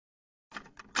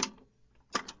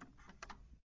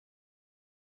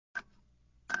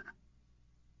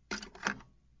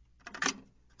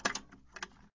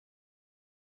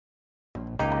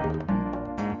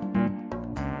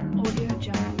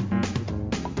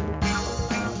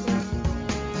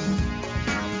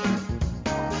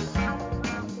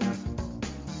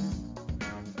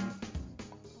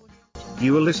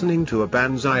You are listening to a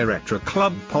Banzai Retro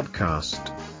Club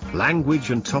podcast. Language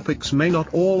and topics may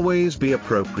not always be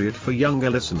appropriate for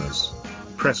younger listeners.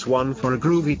 Press 1 for a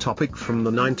groovy topic from the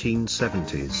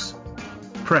 1970s.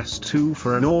 Press 2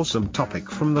 for an awesome topic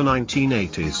from the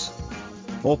 1980s.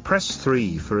 Or press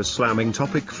 3 for a slamming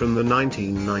topic from the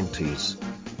 1990s.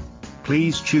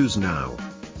 Please choose now.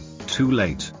 Too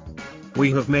late. We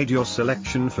have made your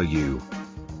selection for you.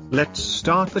 Let's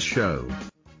start the show.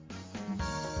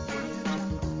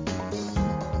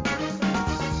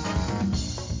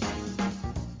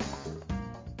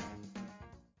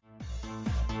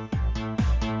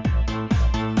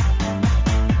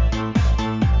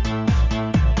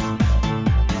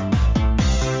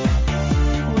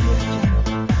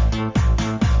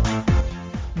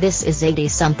 This is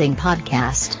 80-something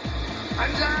podcast.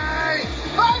 Banzai!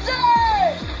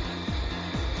 Banzai!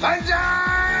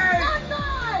 Banzai!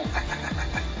 Banzai!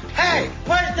 Hey,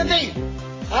 where's the meat?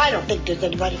 I don't think there's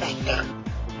anybody back there.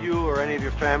 Have you or any of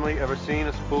your family ever seen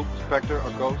a spook, specter, or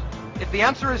ghost? If the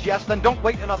answer is yes, then don't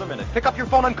wait another minute. Pick up your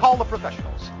phone and call the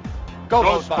professionals. Go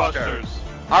Ghostbusters!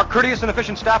 Our courteous and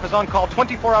efficient staff is on call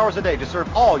 24 hours a day to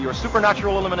serve all your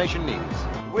supernatural elimination needs.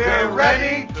 We're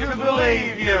ready to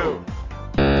believe you!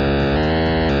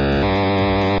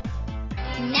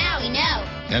 Now we know.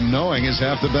 And knowing is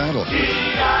half the battle.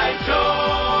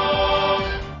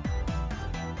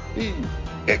 Be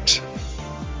it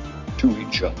to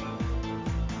each other.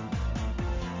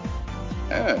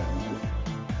 And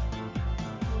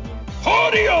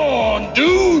party on,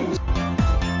 dudes!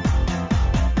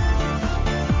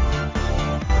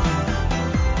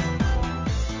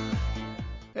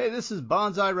 Hey, this is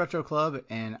Banzai Retro Club,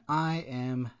 and I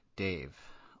am Dave.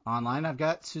 Online, I've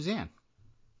got Suzanne.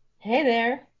 Hey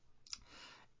there.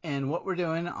 And what we're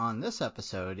doing on this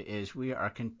episode is we are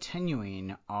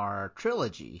continuing our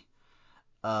trilogy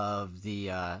of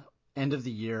the end of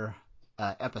the year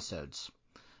episodes.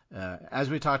 As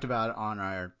we talked about on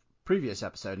our previous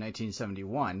episode,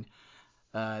 1971,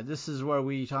 this is where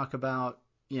we talk about,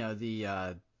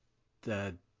 the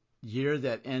year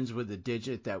that ends with the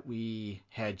digit that we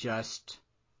had just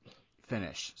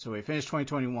finished. So we finished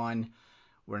 2021.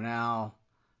 We're now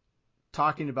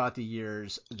talking about the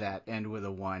years that end with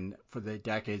a 1 for the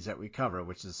decades that we cover,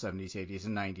 which is the 70s, 80s,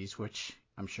 and 90s, which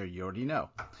I'm sure you already know.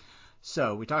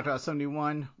 So we talked about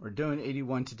 71. We're doing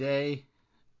 81 today.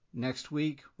 Next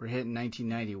week, we're hitting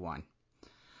 1991.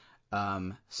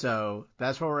 So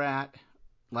that's where we're at.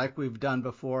 Like we've done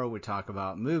before, we talk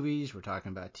about movies, we're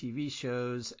talking about TV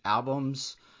shows,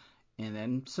 albums, and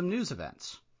then some news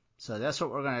events. So that's what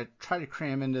we're going to try to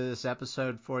cram into this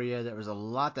episode for you. There was a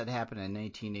lot that happened in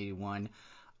 1981.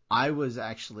 I was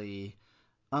actually,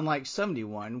 unlike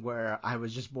 71, where I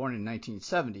was just born in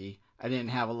 1970, I didn't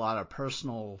have a lot of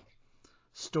personal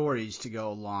stories to go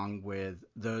along with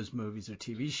those movies or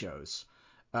TV shows,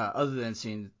 other than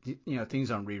seeing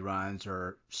things on reruns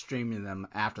or streaming them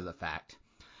after the fact.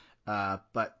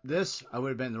 But this, I would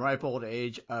have been in the ripe old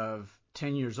age of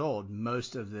 10 years old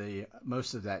most of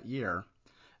that year.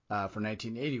 For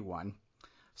 1981,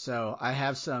 so I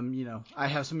have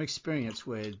some experience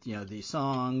with the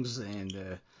songs and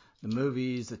the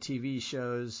movies, the TV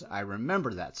shows. I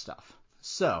remember that stuff,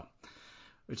 so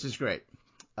which is great.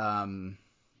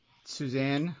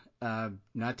 Suzanne,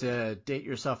 not to date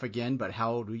yourself again, but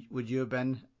how old would you have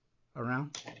been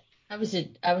around? I was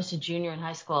a junior in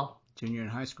high school. Junior in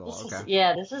high school,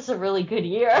 okay. This is a really good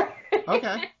year.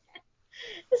 Okay.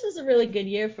 This is a really good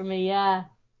year for me, yeah.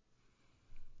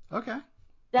 Okay.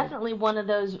 Definitely one of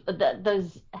those.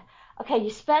 Okay, you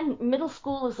spend middle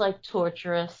school is like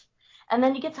torturous, and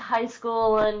then you get to high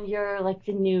school and you're like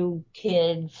the new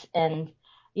kids, and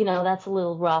that's a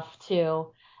little rough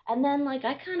too. And then I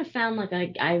kind of found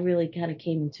I really kind of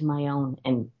came into my own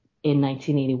in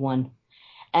 1981,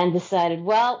 and decided,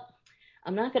 well,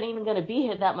 I'm not even going to be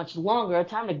here that much longer.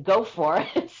 Time to go for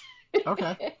it.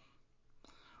 Okay.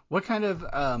 What kind of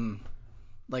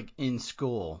in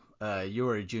school? You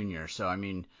were a junior, so I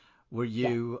mean, were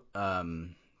you, I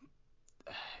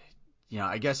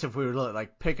guess if we were to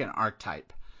pick an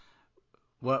archetype,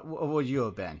 what would you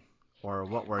have been, or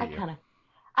what were you?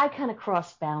 I kind of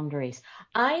crossed boundaries.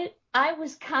 I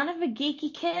was kind of a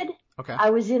geeky kid. Okay. I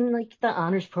was in the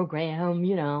honors program,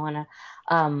 and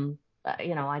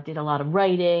I did a lot of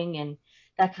writing and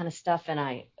that kind of stuff, and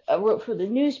I wrote for the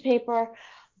newspaper,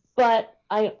 but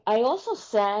I also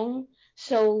sang.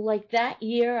 So that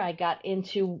year I got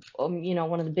into,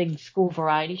 one of the big school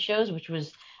variety shows, which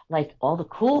was all the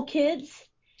cool kids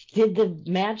did the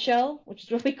Mad Show, which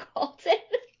is what we called it.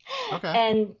 Okay.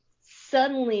 And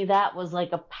suddenly that was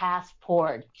a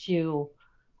passport to,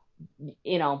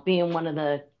 being one of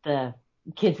the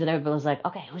kids that everybody was like,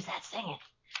 okay, who's that singing?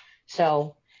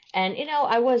 So, and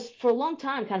I was for a long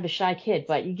time kind of a shy kid,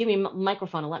 but you give me a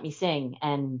microphone and let me sing,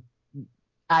 and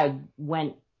I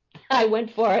went, I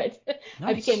went for it. Nice.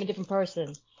 I became a different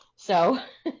person. So,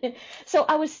 so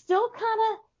I was still kind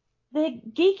of the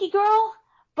geeky girl,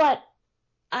 but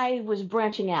I was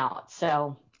branching out.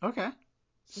 So. Okay.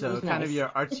 So kind nice. of your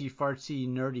artsy fartsy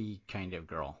nerdy kind of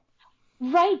girl.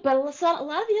 Right, but a lot of the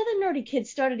other nerdy kids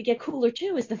started to get cooler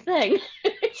too, is the thing.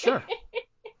 Sure.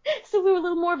 So we were a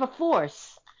little more of a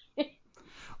force.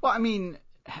 Well, I mean,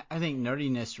 I think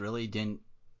nerdiness really didn't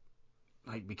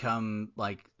like become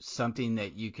like something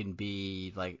that you can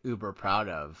be like uber proud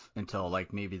of until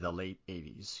like maybe the late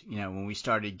 80s. When we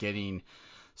started getting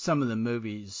some of the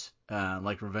movies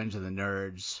like Revenge of the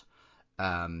Nerds,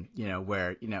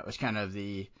 where it was kind of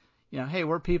the hey,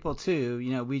 we're people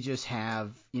too. We just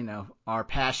have our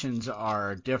passions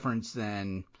are different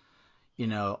than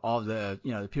all the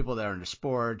the people that are into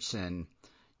sports and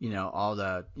all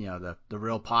the the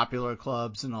real popular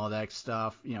clubs and all that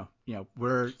stuff.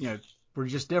 We're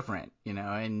just different,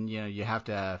 and you have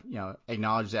to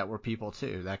acknowledge that we're people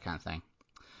too, that kind of thing.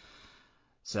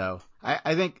 So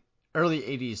I think early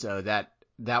 80s though,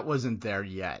 that wasn't there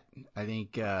yet. I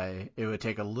think it would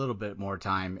take a little bit more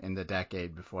time in the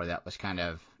decade before that was kind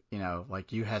of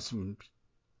like you had some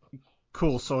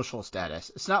cool social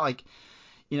status. It's not like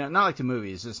not like the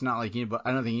movies. It's not like anybody,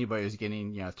 I don't think anybody was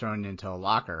getting thrown into a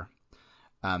locker.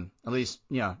 At least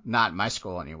not in my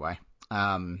school anyway.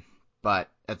 But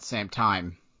at the same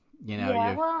time,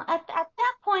 Yeah, well, at that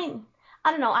point,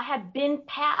 I don't know.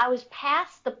 I was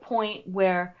past the point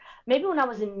where maybe when I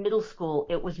was in middle school,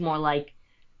 it was more like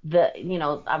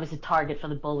I was a target for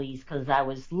the bullies because I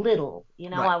was little.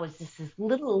 Right. I was just this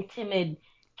little timid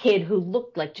kid who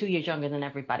looked like 2 years younger than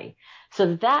everybody.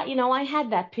 So that, I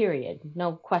had that period,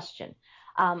 no question.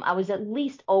 I was at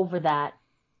least over that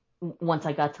once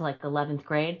I got to like 11th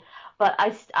grade, but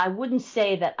I wouldn't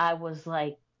say that I was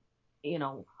like,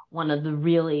 one of the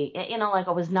really, like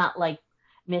I was not like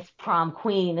Miss Prom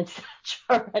Queen, etc.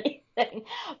 or anything.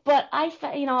 But I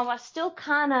was still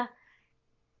kind of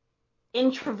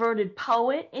introverted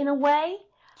poet in a way.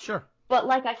 Sure. But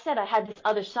like I said, I had this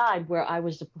other side where I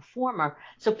was a performer.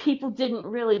 So people didn't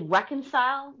really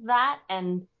reconcile that.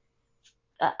 And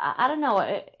I don't know,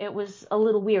 it was a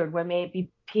little weird where maybe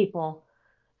people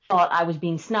thought I was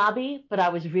being snobby, but I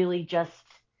was really just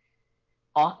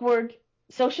awkward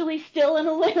socially still in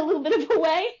a little bit of a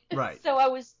way. Right. So I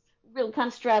was really kind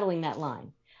of straddling that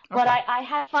line. But I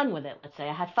had fun with it, let's say.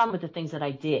 I had fun with the things that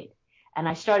I did. And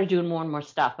I started doing more and more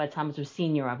stuff. By the time I was a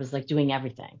senior, I was like doing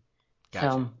everything.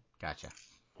 Gotcha.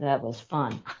 That was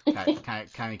fun.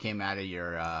 kind of came out of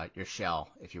your shell,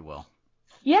 if you will.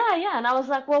 Yeah. And I was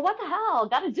like, well, what the hell?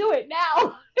 Got to do it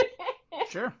now.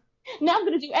 Sure. Now I'm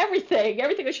going to do everything.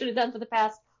 Everything I should have done for the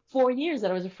past 4 years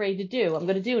that I was afraid to do, I'm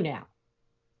going to do now.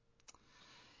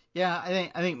 Yeah,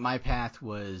 I think my path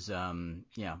was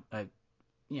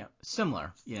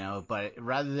similar, but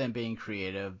rather than being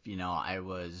creative, I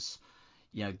was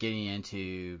getting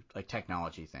into like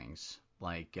technology things.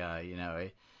 Like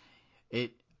I'm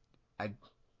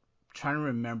trying to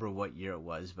remember what year it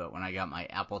was, but when I got my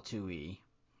Apple IIe,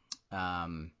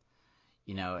 and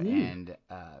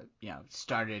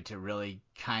started to really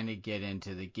kind of get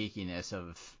into the geekiness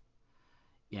of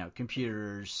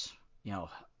computers.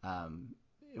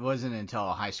 It wasn't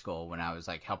until high school when I was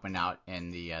like helping out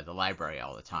in the library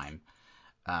all the time,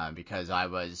 because I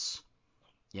was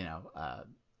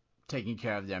taking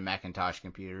care of their Macintosh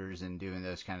computers and doing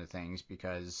those kind of things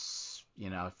because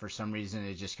for some reason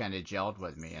it just kind of gelled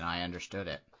with me and I understood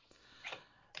it.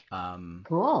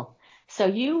 Cool. So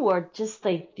you were just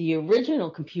like the original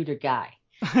computer guy.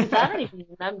 Because I don't even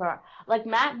remember, like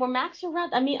were Macs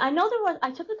around? I mean, I know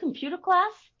I took a computer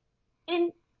class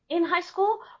in high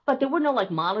school, but there were no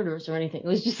like monitors or anything. It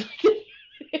was just like,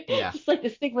 just like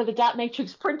this thing with a dot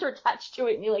matrix printer attached to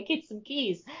it, and you like hit some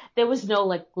keys. There was no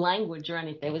like language or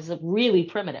anything. It was like, really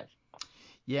primitive.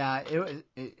 Yeah,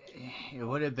 it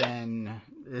would have been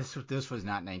this was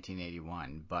not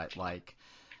 1981, but like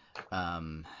I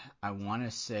want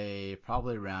to say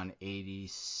probably around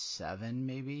 87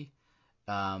 maybe.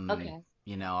 Okay.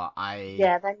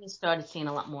 Then you started seeing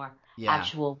a lot more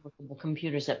actual workable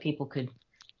computers that people could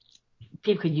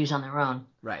use on their own.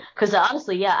 Right. Because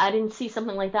honestly, I didn't see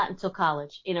something like that until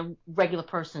college in a regular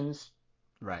person's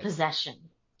possession.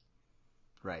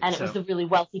 Right. And it was the really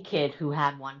wealthy kid who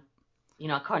had one,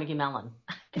 at Carnegie Mellon.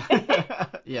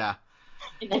 Yeah.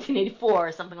 In 1984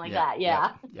 or something like that.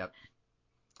 Yeah. Yep.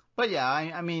 But yeah,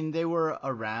 I mean, they were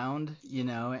around,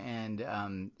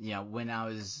 and when I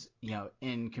was,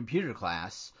 in computer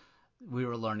class, we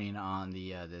were learning on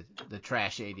the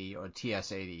Trash 80 or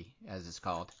TS 80 as it's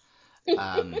called.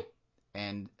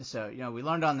 And so, we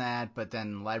learned on that, but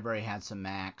then the library had some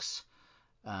Macs.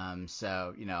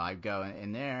 So, I'd go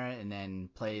in there and then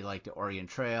play like the Oregon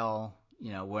Trail,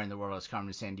 Where in the World is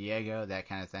Carmen Sandiego, that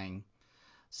kind of thing.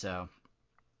 So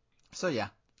yeah,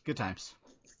 good times.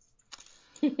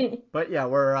 But yeah,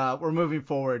 we're moving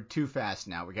forward too fast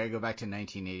now. We got to go back to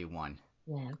 1981.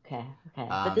 Yeah, okay.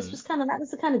 But that was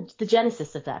the kind of the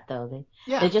genesis of that, though.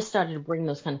 They just started to bring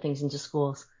those kind of things into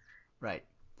schools. Right.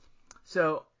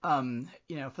 So,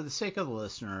 for the sake of the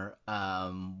listener,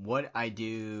 what I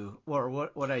do, or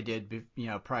what I did,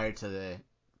 prior to the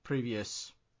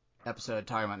previous episode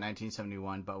talking about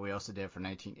 1971, but we also did it for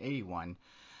 1981,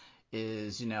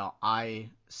 is, I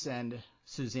send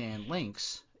Suzanne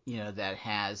links, that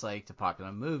has like the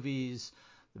popular movies,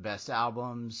 the best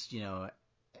albums, an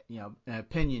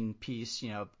opinion piece,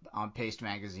 on Paste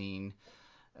Magazine,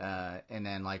 and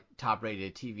then like top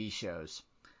rated TV shows.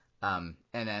 And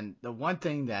then the one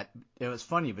thing that it was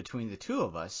funny between the two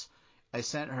of us, I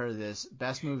sent her this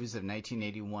best movies of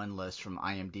 1981 list from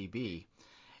IMDb.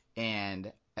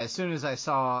 And as soon as I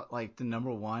saw like the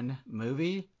number one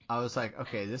movie, I was like,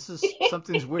 okay,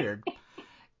 something's weird.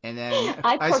 And then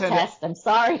I protest. I'm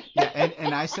sorry. Yeah,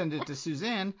 and I send it to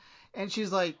Suzanne, and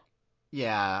she's like,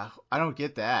 yeah, I don't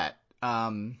get that.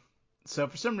 So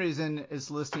for some reason, it's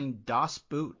listing Das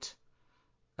Boot,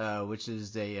 which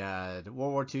is the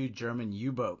World War II German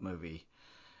U-boat movie.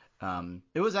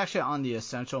 It was actually on the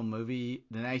essential movie,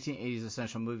 the 1980s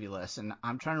essential movie list, and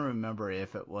I'm trying to remember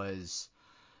if it was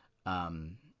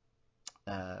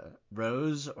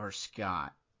Rose or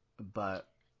Scott, but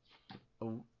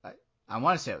I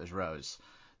want to say it was Rose.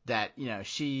 That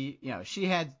she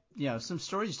had some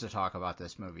stories to talk about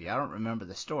this movie. I don't remember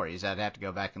the stories. I'd have to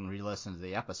go back and re-listen to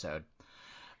the episode.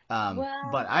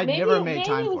 But I never made time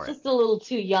for it. Maybe it was just a little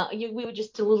too young. We were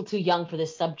just a little too young for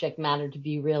this subject matter to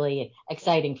be really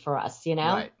exciting for us,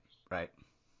 Right.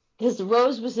 Because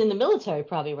Rose was in the military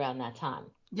probably around that time.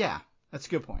 Yeah, that's a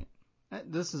good point.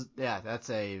 That's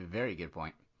a very good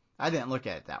point. I didn't look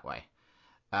at it that way.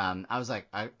 I was like,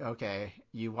 okay,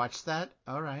 you watched that?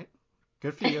 All right.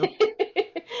 Good for you.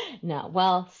 No,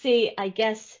 well, see, I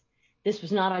guess this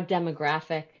was not our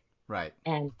demographic. Right.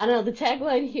 And I don't know, the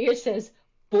tagline here says,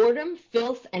 boredom,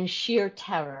 filth, and sheer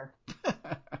terror. Like,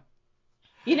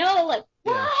 what?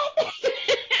 Yeah.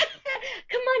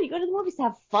 Come on, you go to the movies to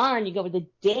have fun. You go with a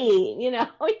date, you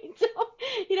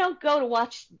don't go to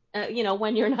watch,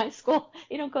 when you're in high school,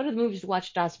 you don't go to the movies to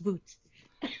watch Das Boot.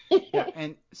 Yeah,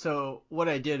 and so what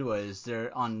I did was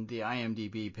there on the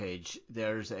IMDb page,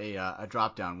 there's a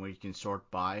drop down where you can sort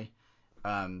by.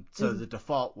 So the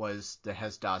default was that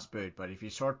has Das Boot, but if you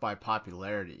sort by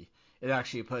popularity, it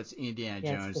actually puts Indiana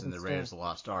Jones and the Raiders of the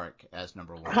Lost Ark as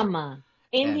number one. Come on,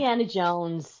 Indiana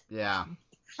Jones. Yeah.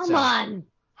 Come on.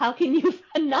 How can you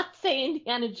not say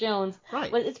Indiana Jones?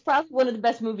 Right. Well, it's probably one of the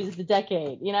best movies of the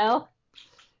decade,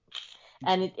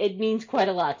 And it means quite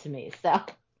a lot to me. So.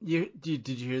 Did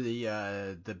you hear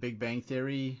the Big Bang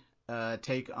Theory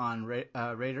take on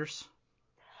Raiders?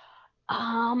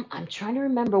 I'm trying to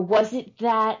remember. Was it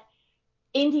that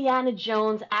Indiana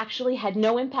Jones actually had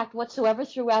no impact whatsoever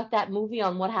throughout that movie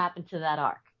on what happened to that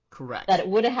ark? Correct. That it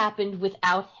would have happened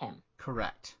without him.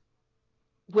 Correct.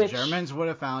 Which, the Germans would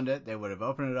have found it. They would have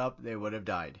opened it up. They would have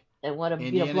died. They would have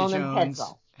Indiana blown Jones their heads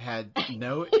off. had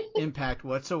no impact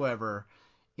whatsoever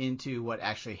into what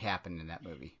actually happened in that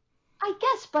movie. I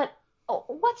guess, but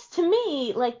what's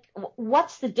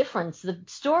the difference? The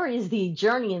story is the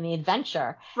journey and the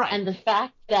adventure. Right. And the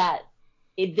fact that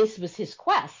this was his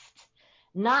quest,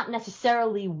 not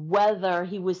necessarily whether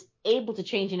he was able to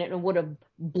change in it and would have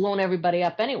blown everybody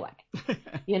up anyway.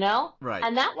 Right.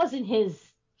 And that wasn't his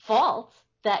fault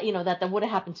that would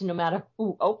have happened to no matter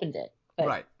who opened it.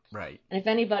 But, Right. And if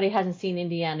anybody hasn't seen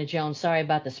Indiana Jones, sorry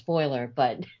about the spoiler,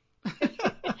 but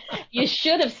you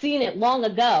should have seen it long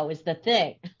ago is the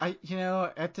thing.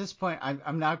 At this point,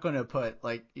 I'm not going to put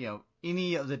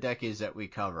any of the decades that we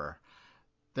cover.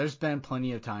 There's been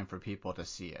plenty of time for people to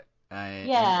see it. So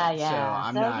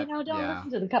I'm not. Don't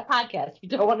listen to the podcast. You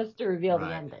don't want us to reveal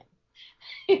the ending.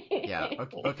 Yeah.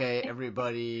 Okay,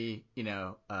 everybody.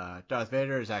 Darth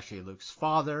Vader is actually Luke's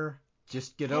father.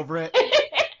 Just get over it.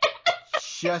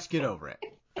 Just get over it.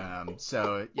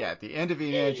 So yeah, at the end of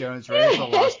Indiana Jones, Raiders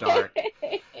of the Lost Ark.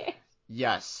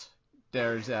 Yes,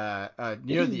 there's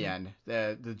near the end,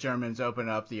 the Germans open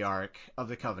up the Ark of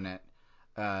the Covenant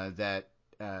that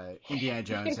Indiana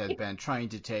Jones has been trying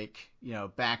to take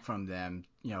back from them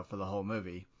for the whole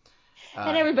movie.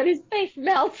 And everybody's face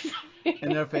melts.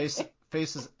 And their face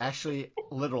faces actually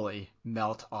literally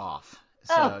melt off.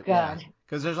 So, oh God.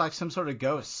 because there's like some sort of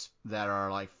ghosts that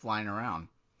are like flying around.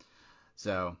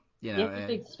 So, you know, It's a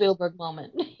big Spielberg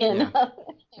moment. You know?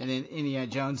 And then Indiana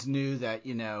Jones knew that,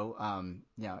 him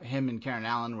and Karen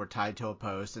Allen were tied to a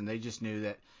post, and they just knew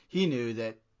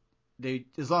that they,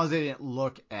 as long as they didn't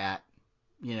look at,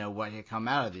 what had come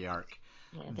out of the ark,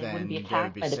 they then wouldn't be they would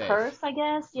attacked be by safe. the curse, I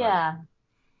guess. Yeah. Right.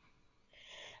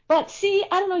 But see,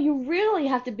 I don't know. You really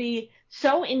have to be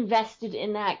so invested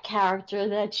in that character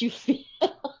that you feel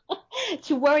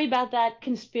to worry about that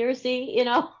conspiracy.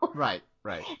 Right.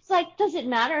 It's like, does it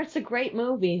matter? It's a great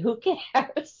movie. Who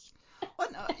cares? Well,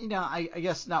 no, I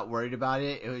guess not worried about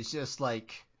it. It was just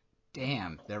like,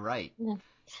 damn, they're right. Yeah.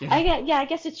 I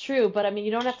guess it's true, but I mean,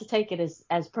 you don't have to take it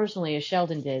as personally as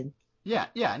Sheldon did. Yeah,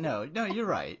 no, you're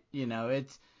right.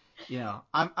 It's,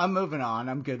 I'm moving on.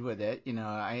 I'm good with it.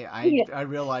 I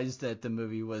realized that the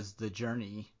movie was the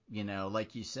journey,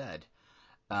 like you said.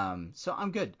 So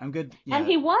I'm good. And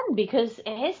he won because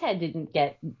his head didn't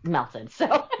get melted.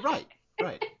 So right,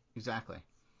 exactly.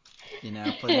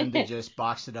 For them to just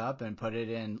box it up and put it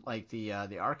in like the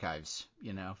archives,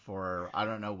 for I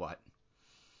don't know what.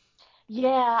 Yeah,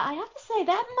 I have to say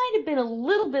that might have been a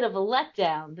little bit of a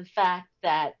letdown. The fact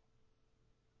that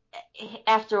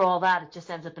after all that, it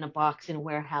just ends up in a box in a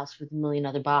warehouse with a million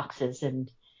other boxes, and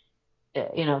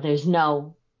there's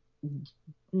no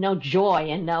joy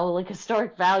and no like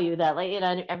historic value that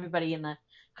everybody in the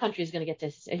country is going to get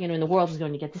to, in the world is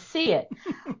going to get to see it.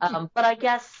 But I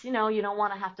guess you don't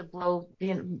want to have to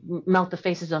melt the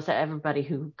faces off of everybody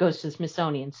who goes to the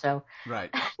Smithsonian. So right,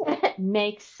 it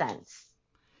makes sense.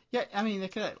 Yeah, I mean, they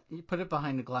could put it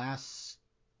behind a glass,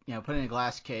 put it in a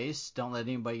glass case. Don't let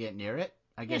anybody get near it.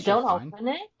 I guess don't you're fine. open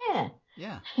it.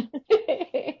 Yeah.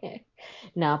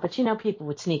 No, but people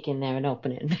would sneak in there and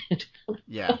open it.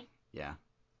 Yeah.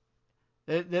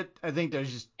 I think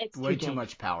there's just way too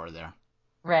much power there.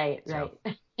 Right.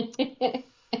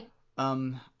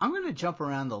 I'm going to jump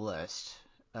around the list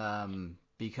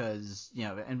because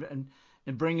and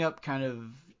bring up kind of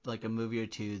like a movie or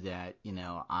two that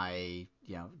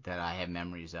that I have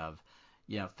memories of.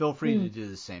 Feel free to do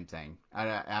the same thing.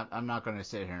 I'm not going to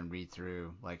sit here and read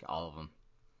through like all of them.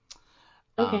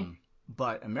 Okay.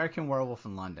 But American Werewolf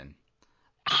in London.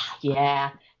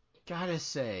 Yeah. Gotta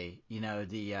say,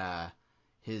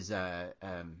 his I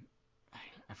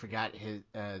forgot his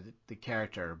the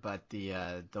character, but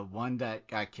the one that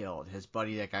got killed, his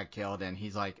buddy that got killed, and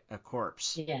he's like a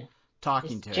corpse. Yeah.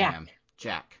 Talking to him,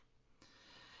 Jack.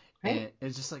 Right. And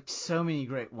it's just like so many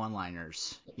great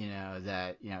one-liners,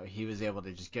 that he was able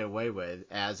to just get away with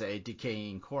as a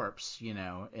decaying corpse,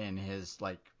 in his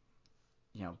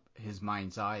his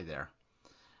mind's eye there.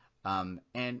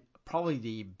 And probably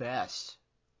the best,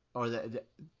 or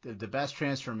the best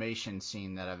transformation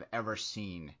scene that I've ever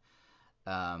seen.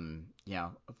 When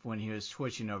he was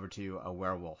switching over to a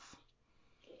werewolf.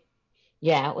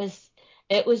 Yeah,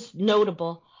 it was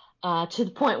notable. To the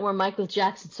point where Michael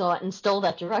Jackson saw it and stole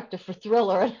that director for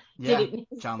Thriller. Yeah, did it in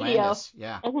his John video. Landis.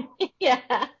 Yeah. Yeah.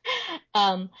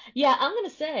 I'm gonna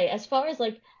say, as far as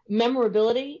like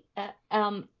memorability,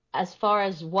 as far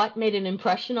as what made an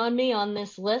impression on me on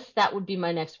this list, that would be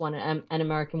my next one, An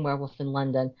American Werewolf in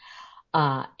London.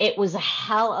 It was a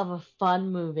hell of a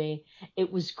fun movie.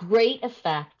 It was great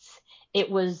effects.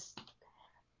 It was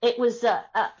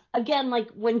again, like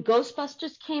when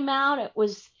Ghostbusters came out, it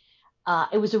was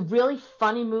a really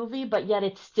funny movie, but yet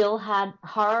it still had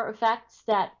horror effects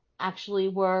that actually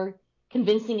were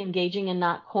convincing, engaging, and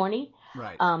not corny.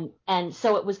 Right. And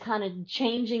so it was kind of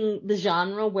changing the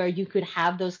genre where you could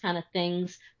have those kind of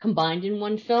things combined in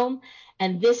one film.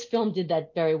 And this film did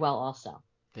that very well also.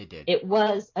 They did. It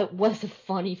was a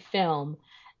funny film,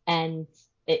 and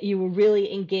you were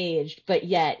really engaged, but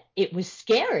yet it was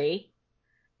scary.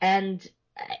 And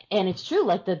it's true,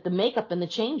 like the makeup and the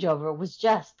changeover was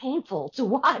just painful to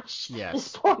watch. Yes.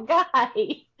 This poor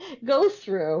guy go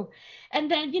through. And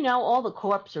then, all the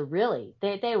corpses are really,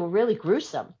 they were really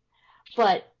gruesome.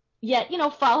 But yet,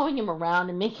 following him around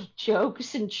and making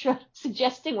jokes and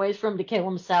suggesting ways for him to kill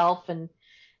himself, and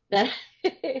that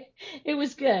it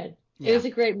was good. Yeah. It was a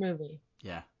great movie.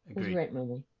 Yeah, agreed. It was a great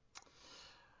movie.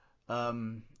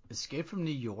 Escape from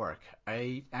New York.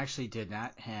 I actually did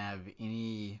not have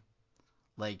any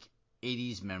like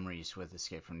 80s memories with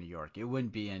Escape from New York. It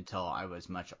wouldn't be until I was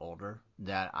much older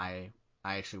that I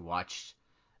actually watched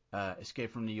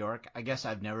Escape from New York. I guess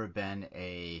I've never been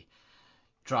a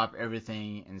drop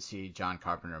everything and see John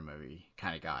Carpenter movie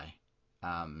kind of guy.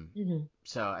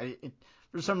 So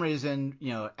for some reason,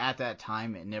 at that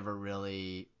time, it never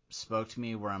really spoke to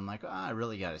me where I'm like, I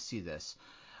really got to see this.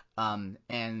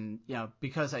 And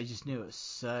because I just knew it was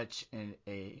such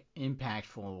a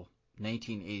impactful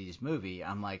 1980s movie,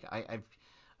 I'm like,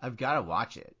 I've got to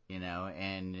watch it,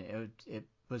 and it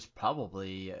was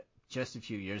probably just a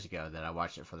few years ago that I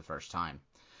watched it for the first time.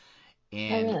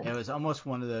 And it was almost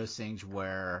one of those things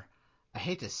where, I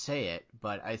hate to say it,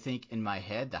 but I think in my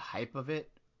head, the hype of it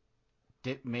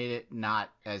made it not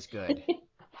as good.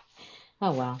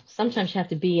 Oh, wow. Sometimes you have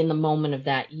to be in the moment of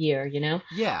that year,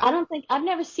 Yeah. I've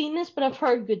never seen this, but I've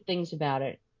heard good things about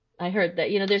it. I heard that,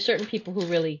 there's certain people who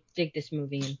really dig this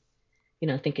movie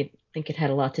and, think it had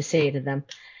a lot to say to them.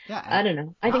 Yeah. I don't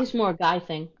know. I think it's more a guy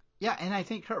thing. Yeah, and I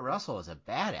think Kurt Russell is a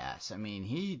badass. I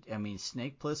mean,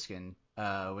 Snake Plissken,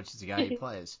 which is the guy he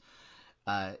plays,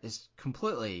 is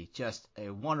completely just a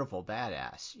wonderful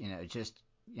badass.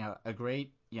 A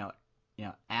great,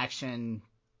 action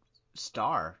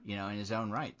star, in his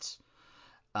own rights.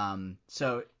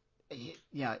 So, he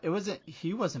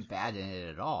wasn't bad in it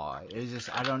at all. It was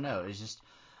just, I don't know. It was just,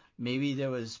 maybe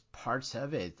there was parts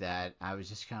of it that I was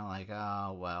just kind of like,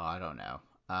 oh, well, I don't know.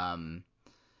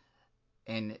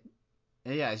 And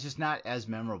yeah, it's just not as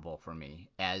memorable for me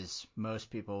as most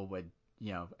people would,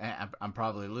 I'm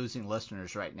probably losing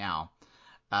listeners right now.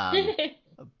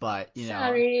 But,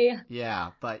 Sorry.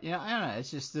 Yeah, but, I don't know.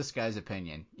 It's just this guy's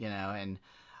opinion, and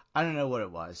I don't know what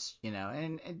it was,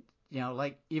 and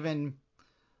even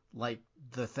like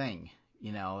The Thing,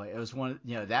 it was one,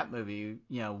 that movie,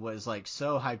 was like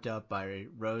so hyped up by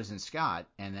Rose and Scott.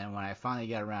 And then when I finally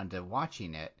got around to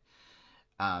watching it,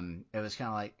 it was kind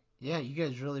of like, yeah, you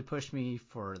guys really pushed me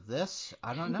for this.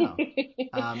 I don't know.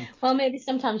 Well, maybe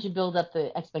sometimes you build up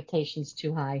the expectations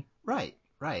too high. Right.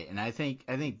 And I think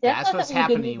that's what's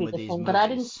happening with these movies. But I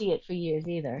didn't see it for years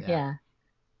either. Yeah.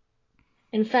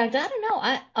 In fact, I don't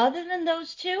know. Other than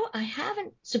those two, I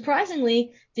haven't,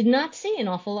 surprisingly, did not see an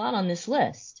awful lot on this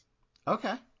list.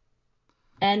 Okay.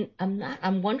 And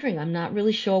I'm wondering, I'm not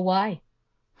really sure why.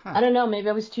 Huh. I don't know. Maybe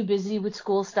I was too busy with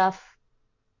school stuff.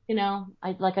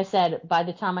 Like I said, by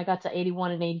the time I got to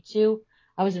 81 and 82,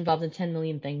 I was involved in 10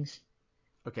 million things.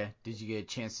 Okay. Did you get a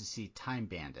chance to see Time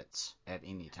Bandits at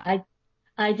any time?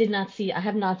 I did not see. I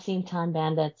have not seen Time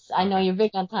Bandits. Okay. I know you're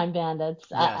big on Time Bandits.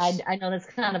 Yes. I know that's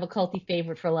kind of a culty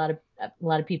favorite for a lot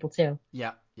of people too.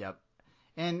 Yep.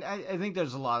 And I think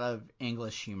there's a lot of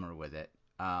English humor with it.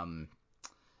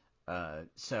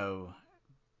 So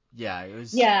yeah, it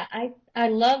was. Yeah, I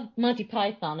love Monty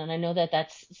Python, and I know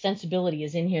that's Sensibility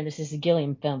is in here. This is a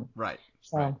Gilliam film. Right.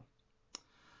 So. Right.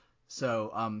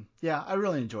 So yeah, I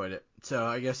really enjoyed it. So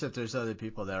I guess if there's other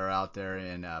people that are out there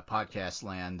in podcast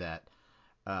land that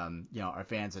are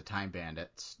fans of Time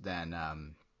Bandits, then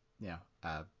yeah,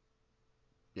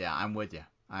 I'm with you.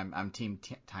 I'm team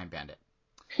Time Bandit.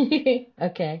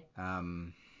 Okay.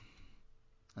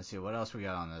 Let's see what else we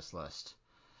got on this list.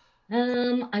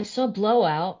 I saw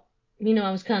Blowout.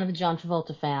 I was kind of a John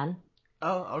Travolta fan.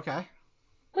 Oh, okay.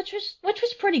 Which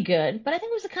was pretty good, but I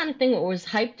think it was the kind of thing that was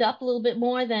hyped up a little bit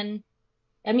more than,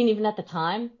 even at the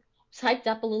time, it was hyped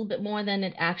up a little bit more than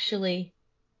it actually,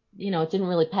 it didn't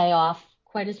really pay off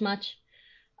quite as much.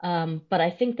 But I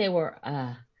think they were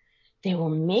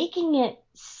making it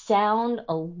sound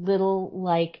a little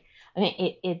like,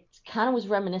 it kind of was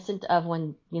reminiscent of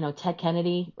when, Ted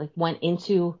Kennedy went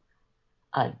into,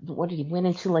 went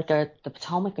into the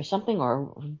Potomac or something,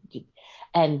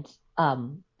 and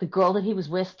the girl that he was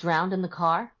with drowned in the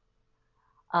car,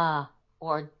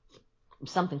 or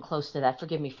something close to that.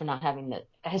 Forgive me for not having the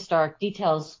historic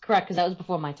details correct, because that was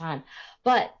before my time.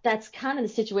 But that's kind of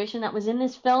the situation that was in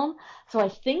this film. So I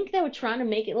think they were trying to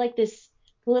make it like this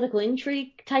political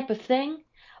intrigue type of thing,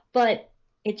 but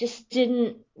it just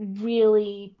didn't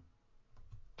really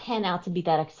pan out to be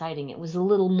that exciting. It was a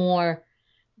little more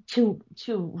too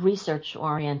research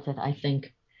oriented, I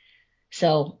think.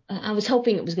 So I was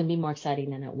hoping it was going to be more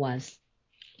exciting than it was.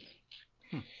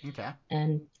 Okay.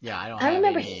 And yeah, I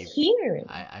remember hearing.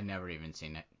 I never even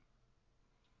seen it.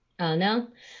 Oh no,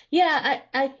 yeah.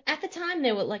 I at the time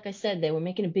they were, like I said, they were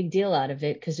making a big deal out of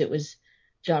it because it was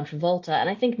John Travolta, and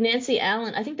I think Nancy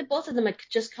Allen. I think that both of them had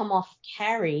just come off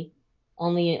Carrie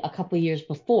only a couple of years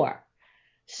before,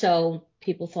 so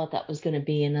people thought that was going to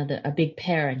be a big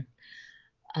pairing.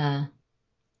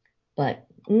 But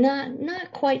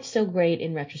not quite so great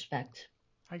in retrospect.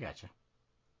 I gotcha.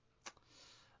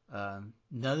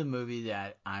 Another movie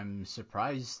that I'm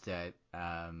surprised that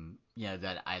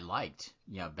that I liked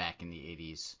back in the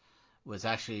 80s was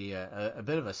actually a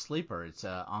bit of a sleeper. It's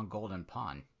On Golden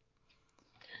Pond.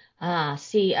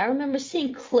 See, I remember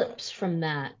seeing clips from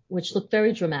that, which looked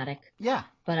very dramatic. Yeah.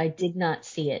 But I did not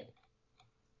see it.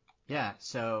 Yeah,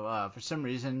 so for some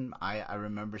reason I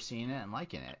remember seeing it and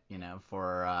liking it.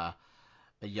 For a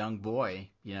young boy,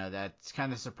 that's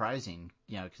kind of surprising.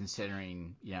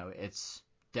 Considering it's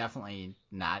definitely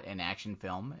not an action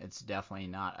film. It's definitely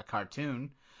not a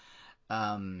cartoon.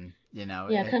 Yeah,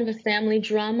 kind of a family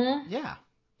drama. Yeah,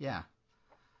 yeah.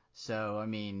 So I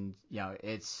mean,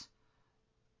 it's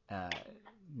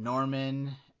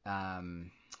Norman,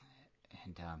 and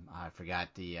I forgot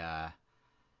the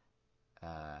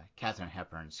Katharine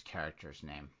Hepburn's character's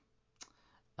name.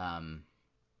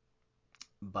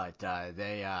 But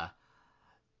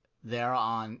they're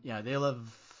on, they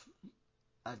live,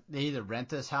 they either rent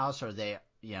this house or they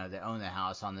own the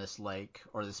house on this lake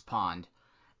or this pond.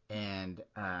 And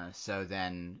so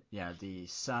then, the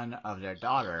son of their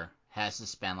daughter has to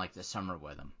spend like the summer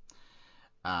with them.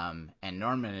 And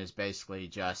Norman is basically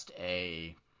just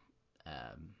a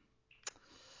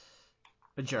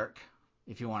jerk,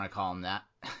 if you want to call him that.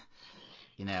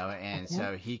 And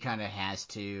so he kind of has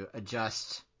to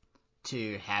adjust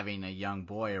to having a young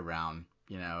boy around,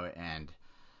 and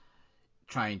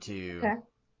trying to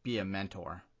be a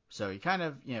mentor. So he kind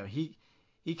of,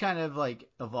 he kind of like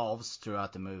evolves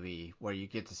throughout the movie where you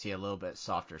get to see a little bit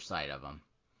softer side of him.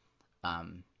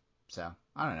 So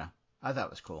I don't know. I thought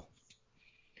it was cool.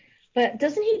 But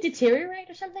doesn't he deteriorate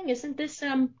or something? Isn't this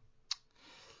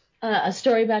a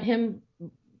story about him,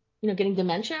 getting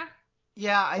dementia?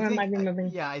 Yeah, I think. Am I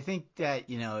remembering? Yeah, I think that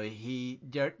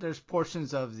there's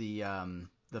portions of the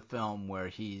film where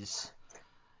he's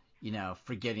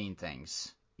forgetting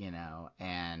things,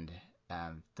 and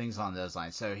things along those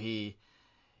lines. So he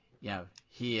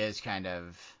is kind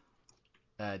of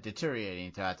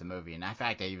deteriorating throughout the movie. And in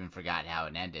fact, I even forgot how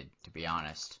it ended, to be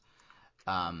honest.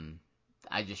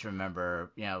 I just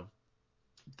remember,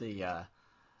 the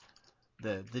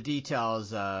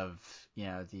details of,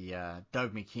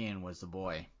 Doug McKeon was the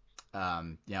boy,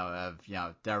 of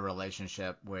their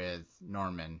relationship with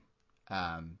Norman,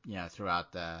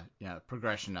 throughout the,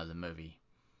 progression of the movie,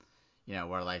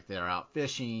 where like they're out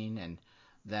fishing and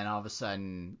then all of a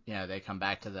sudden, they come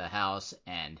back to the house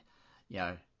and,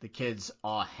 the kid's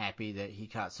all happy that he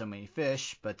caught so many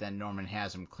fish, but then Norman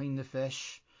has him clean the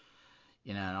fish,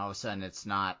 and all of a sudden it's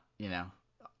not,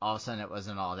 all of a sudden it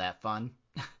wasn't all that fun.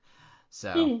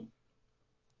 So,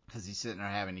 because he's sitting there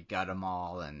having to gut them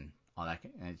all and all that,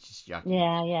 and it's just yucky.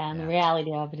 Yeah, and the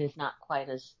reality of it is not quite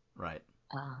as right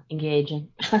engaging,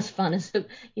 as fun as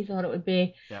you thought it would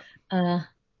be. Yep.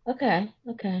 Okay,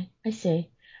 I see.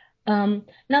 Now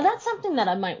that's something that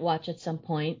I might watch at some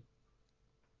point.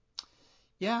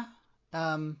 Yeah,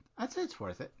 I'd say it's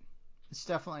worth it. It's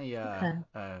definitely,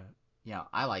 I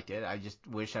liked it. I just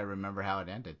wish I remember how it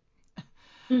ended.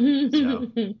 So.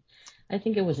 I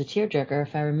think it was a tearjerker,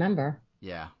 if I remember.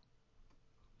 Yeah.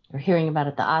 Or hearing about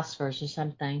it at the Oscars or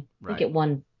something. Right. I think it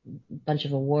won a bunch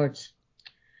of awards.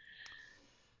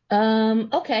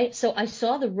 Okay, so I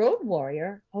saw The Road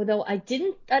Warrior, although I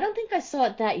don't think I saw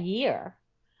it that year,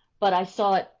 but I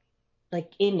saw it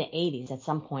like in the 80s at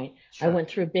some point. Sure. I went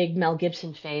through a big Mel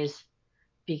Gibson phase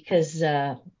because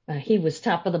he was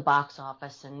top of the box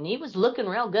office and he was looking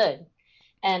real good.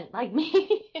 And like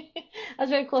me, I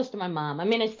was very close to my mom. I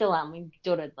mean, I still am. We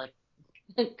do it like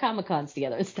Comic-Cons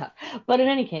together and stuff. But in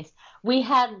any case, we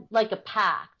had like a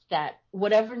pact that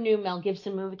whatever new Mel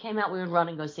Gibson movie came out, we would run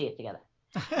and go see it together.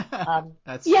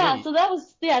 That's yeah, sweet. so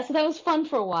that was fun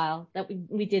for a while that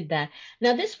we did that.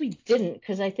 Now this we didn't,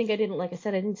 because I think I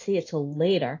didn't see it till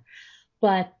later.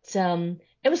 But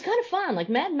it was kind of fun. Like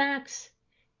Mad Max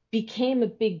became a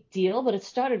big deal, but it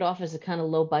started off as a kind of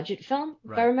low budget film,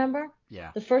 if I remember.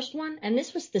 Yeah. The first one, and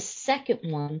this was the second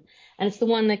one, and it's the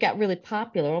one that got really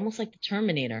popular, almost like the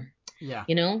Terminator. Yeah.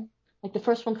 Like the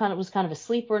first one was kind of a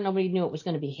sleeper. Nobody knew it was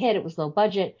going to be a hit. It was low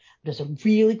budget, but it was a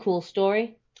really cool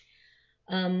story.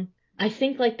 I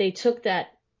think like they took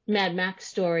that Mad Max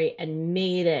story and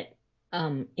made it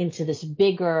into this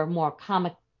bigger, more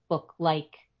comic book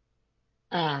like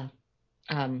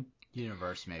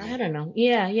universe, maybe. I don't know.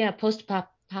 Yeah,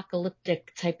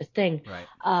 post-apocalyptic type of thing. Right.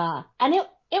 And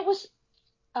it was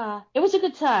a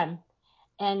good time,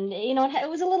 and it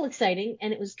was a little exciting,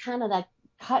 and it was kind of that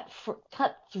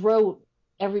cutthroat,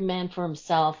 every man for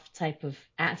himself type of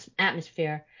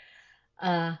atmosphere.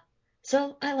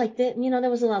 So I liked it. There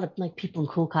was a lot of like people in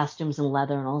cool costumes and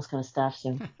leather and all this kind of stuff.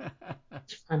 So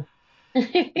it's fun.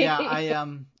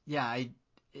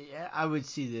 I would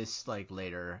see this like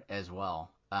later as well.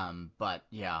 But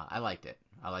yeah, I liked it.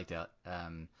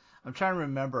 I'm trying to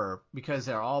remember because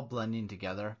they're all blending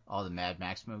together, all the Mad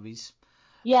Max movies.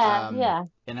 Yeah.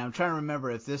 And I'm trying to remember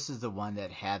if this is the one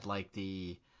that had like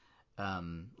the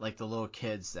little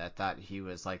kids that thought he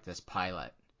was like this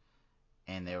pilot.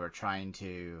 and they were trying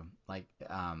to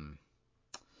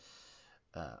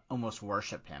almost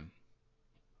worship him.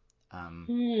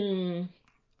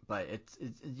 But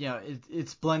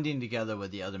it's blending together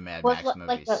with the other Mad Max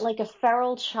movies. Like a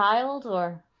feral child,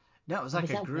 or no, it was like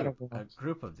a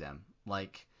group of them.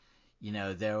 Like,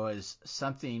 there was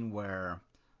something where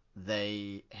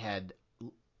they had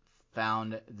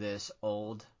found this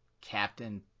old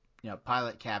captain,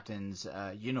 pilot captain's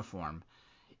uniform,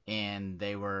 and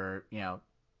they were,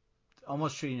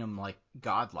 almost treating him like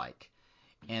godlike.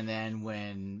 And then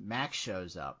when Max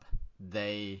shows up,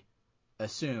 they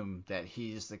assume that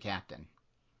he's the captain.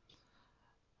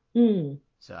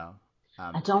 So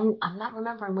I'm not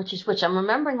remembering which is which. I'm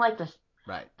remembering like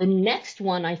the next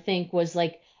one, I think, was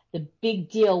like the big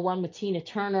deal one with Tina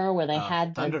Turner where they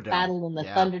had the battle in the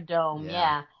Thunderdome.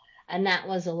 Yeah. And that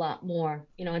was a lot more,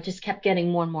 it just kept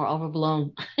getting more and more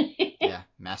overblown. Yeah,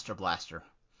 Master Blaster.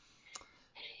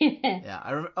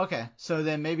 Yeah. Okay, so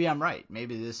then maybe I'm right.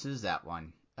 Maybe this is that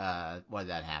one where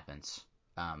that happens.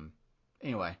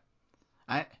 Anyway,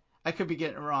 I could be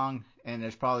getting it wrong, and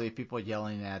there's probably people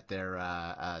yelling at their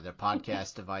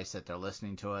podcast device that they're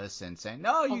listening to us and saying,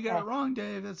 "No, you got it wrong,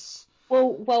 Dave." It's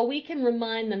well, we can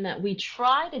remind them that we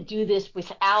try to do this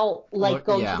without going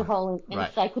to the whole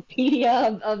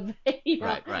encyclopedia of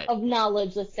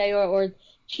knowledge, let's say, or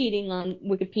cheating on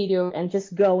Wikipedia and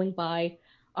just going by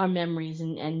our memories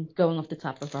and going off the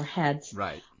top of our heads.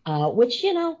 Right. Which,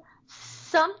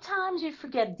 sometimes you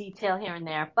forget a detail here and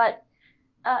there, but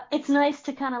it's nice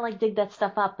to kind of dig that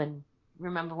stuff up and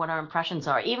remember what our impressions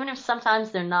are, even if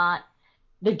sometimes they're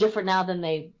different now than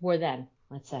they were then,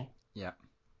 let's say. Yeah.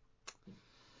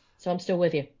 So I'm still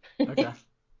with you. Okay.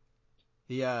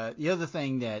 The other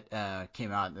thing that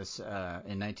came out in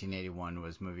 1981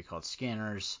 was a movie called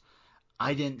Scanners.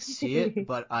 I didn't see it,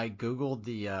 but I Googled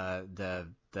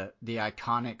the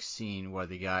iconic scene where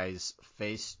the guy's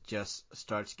face just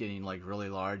starts getting really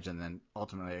large and then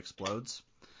ultimately explodes.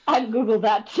 I Googled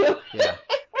that too. Yeah.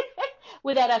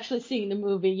 Without actually seeing the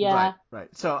movie, yeah.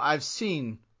 Right. So I've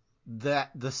seen the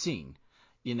scene,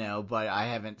 but I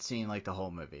haven't seen the whole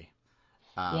movie.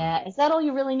 Yeah. Is that all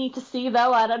you really need to see,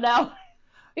 though? I don't know.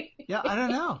 Yeah, I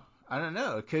don't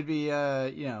know. It could be,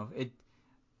 it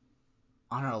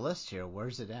on our list here.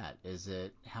 Where's it at? Is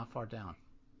it how far down?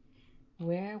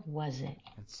 Where was it?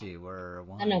 Let's see. We're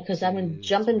one. I don't know, because I've been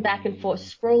jumping back and forth,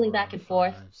 scrolling back and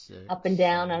forth, up and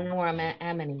down. I don't know where I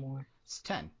am anymore. It's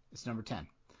 10. It's number 10.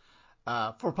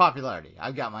 For popularity,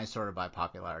 I've got mine sorted by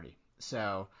popularity.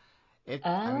 So I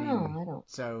don't.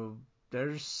 So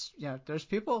there's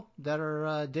people that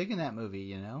are digging that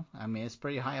movie. I mean, it's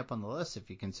pretty high up on the list if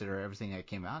you consider everything that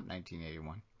came out in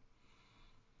 1981.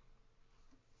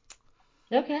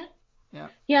 Okay. Yeah.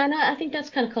 Yeah, no, I think that's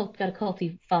kind of got a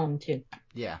culty following too.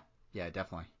 Yeah,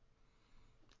 definitely.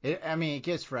 It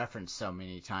gets referenced so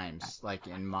many times,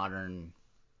 in modern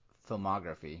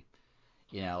filmography.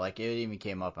 It even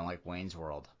came up in Wayne's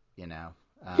World.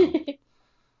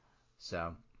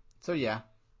 So yeah.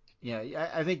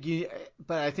 I think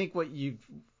I think what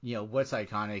what's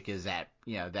iconic is that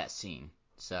that scene.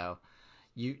 So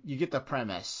you get the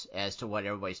premise as to what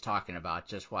everybody's talking about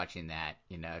just watching that.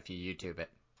 If you YouTube it.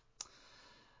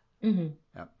 Mhm.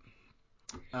 Yep.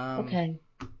 Okay.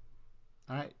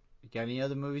 All right. You got any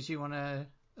other movies you want to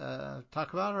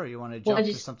talk about, or you want to jump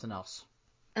to something else?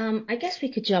 I guess we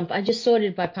could jump. I just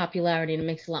sorted by popularity, and it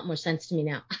makes a lot more sense to me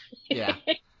now. Yeah.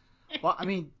 Well,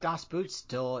 Das Boot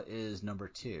still is number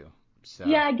 2. So.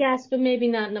 Yeah, I guess, but maybe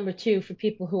not number 2 for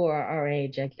people who are our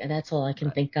age. That's all I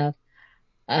can think of.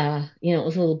 It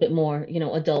was a little bit more,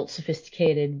 adult,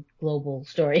 sophisticated, global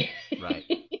story. Right.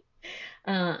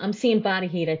 I'm seeing Body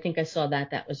Heat. I think I saw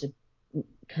that. That was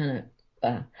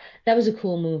that was a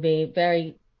cool movie.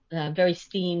 Very, very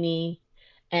steamy.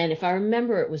 And if I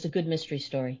remember, it was a good mystery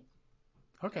story.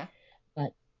 Okay.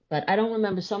 But I don't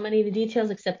remember so many of the details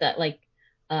except that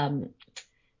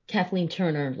Kathleen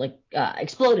Turner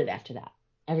exploded after that.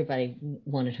 Everybody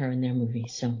wanted her in their movie.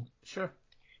 So. Sure.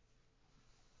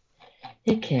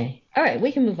 Okay. All right.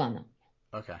 We can move on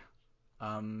though. Okay.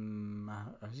 I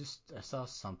saw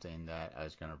something that I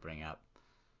was going to bring up.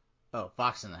 Oh,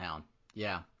 Fox and the Hound.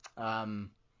 Yeah. I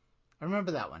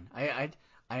remember that one. I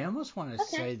almost want to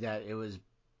say that it was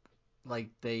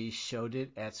they showed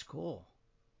it at school,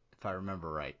 if I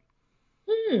remember right.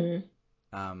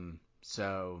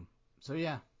 So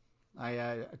yeah.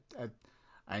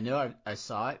 I know I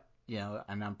saw it,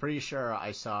 and I'm pretty sure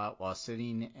I saw it while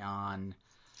sitting on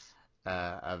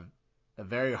a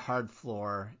very hard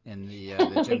floor in the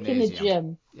gymnasium. In the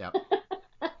gym. Yep.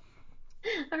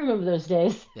 I remember those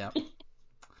days. Yep.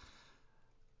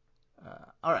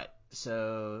 All right.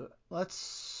 So what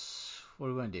are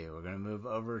we going to do? We're going to move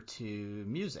over to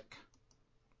music.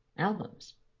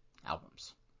 Albums.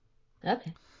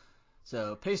 Okay.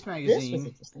 So Paste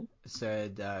Magazine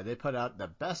said they put out the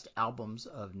best albums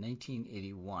of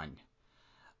 1981.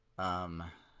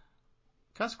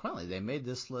 Consequently, they made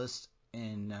this list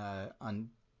in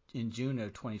June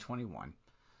of 2021.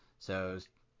 So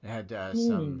it had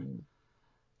the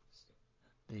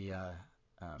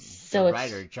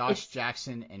writer Josh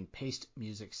Jackson and Paste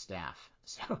Music staff.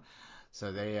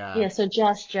 So they So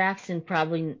Josh Jackson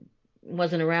probably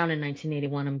wasn't around in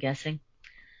 1981, I'm guessing.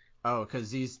 Oh, because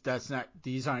these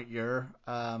aren't your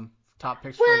top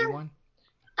picks for 81?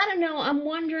 I don't know. I'm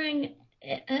wondering.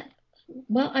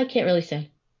 Well, I can't really say.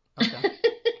 Okay.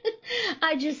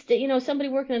 I just, somebody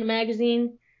working in a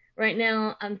magazine right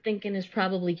now, I'm thinking is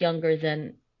probably younger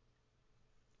than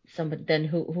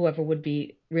whoever would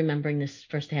be remembering this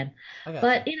firsthand.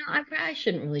 But I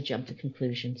shouldn't really jump to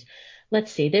conclusions.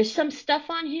 Let's see. There's some stuff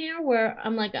on here where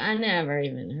I'm like, I never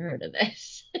even heard of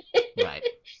this. Right.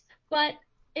 But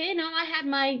I had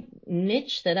my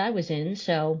niche that I was in,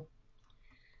 so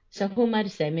who am I to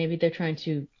say? Maybe they're trying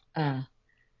to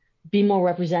be more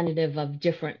representative of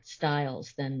different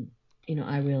styles than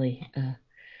I really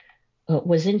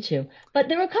was into. But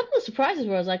there were a couple of surprises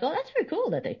where I was like, oh, that's very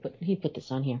cool that he put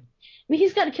this on here. I mean,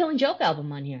 he's got a Killing Joke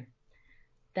album on here.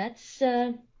 That's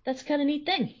kind of neat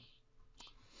thing.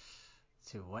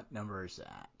 So what number is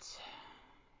that?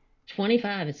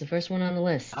 25. It's the first one on the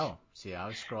list. Oh, see, I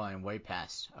was scrolling way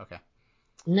past. Okay.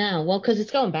 No, well, because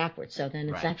it's going backwards, so then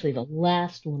it's actually the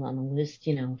last one on the list,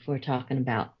 if we're talking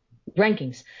about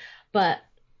rankings. But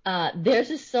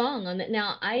there's a song on that.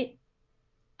 Now, I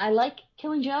like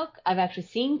Killing Joke. I've actually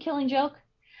seen Killing Joke.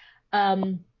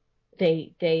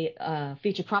 They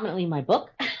feature prominently in my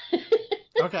book.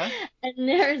 Okay. And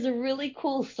there's a really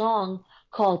cool song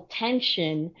called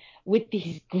Tension with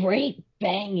these great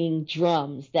banging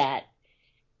drums that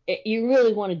you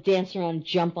really want to dance around and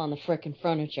jump on the frickin'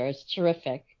 furniture. It's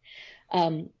terrific.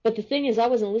 But the thing is, I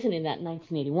wasn't listening to that in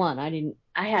 1981.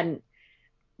 I hadn't,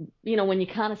 when you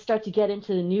kind of start to get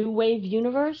into the new wave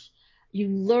universe, you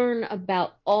learn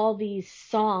about all these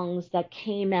songs that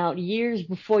came out years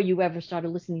before you ever started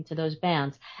listening to those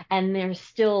bands. And they're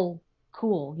still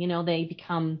cool. They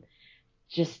become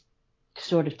just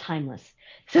sort of timeless.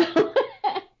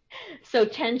 So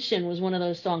Tension was one of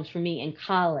those songs for me in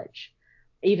college,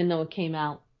 even though it came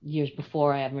out years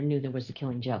before I ever knew there was a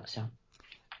Killing Joke. So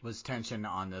was Tension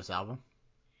on this album?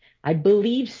 I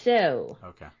believe so.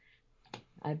 Okay.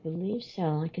 I believe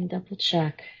so. I can double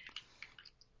check.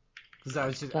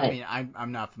 Because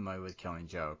I'm not familiar with Killing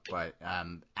Joke, but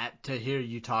to hear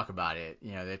you talk about it,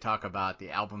 they talk about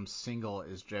the album's single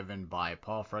is driven by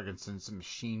Paul Ferguson's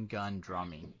machine gun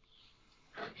drumming.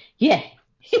 Yeah.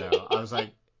 So I was like,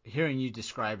 hearing you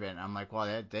describe it, and I'm like,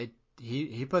 well,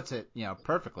 he puts it,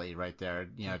 perfectly right there,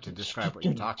 to describe what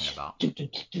you're talking about.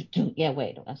 Yeah,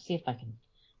 wait, I'll see if I can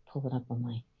pull it up on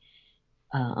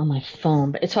my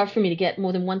phone, but it's hard for me to get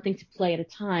more than one thing to play at a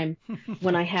time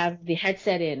when I have the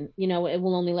headset in. It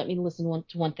will only let me listen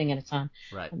to one thing at a time.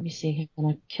 Right. Let me see. I'm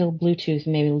going to kill Bluetooth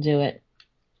and maybe it'll do it.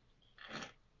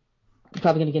 I'm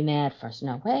probably going to get an ad first.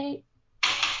 No, wait.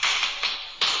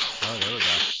 Oh, there we go.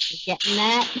 You're getting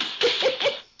that?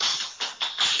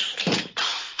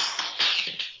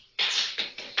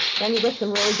 Then you get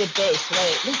some really good bass.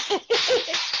 Wait.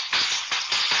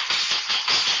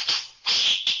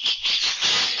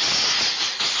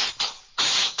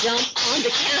 Jump on the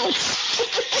couch.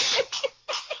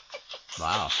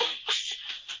 Wow.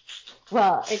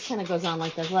 Well, it kind of goes on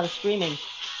like there's a lot of screaming.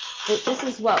 This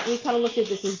is what we kind of looked at.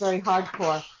 This as very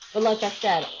hardcore. But like I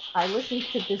said, I listened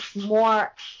to this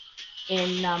more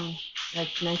in like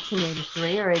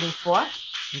 1983 or 84.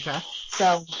 Okay.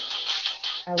 So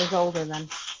I was older then.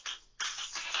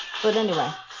 But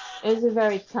anyway, it was a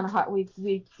very kind of hard.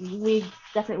 We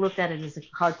definitely looked at it as a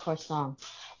hardcore song.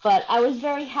 But I was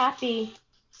very happy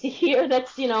to hear that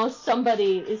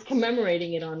somebody is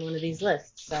commemorating it on one of these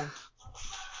lists. So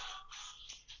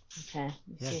okay,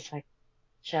 let's see if I can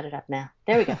shut it up now.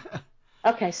 There we go.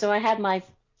 Okay, so I had my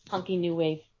punky new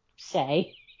wave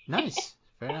say. Nice,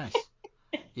 very nice.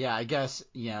 Yeah, I guess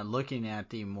looking at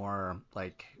the more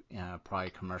like probably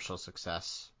commercial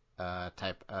success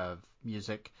type of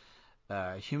music,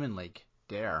 Human League,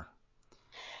 Dare.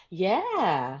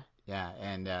 Yeah. Yeah,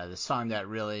 and the song that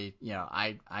really,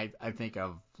 I think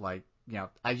of like,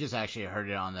 I just actually heard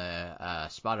it on the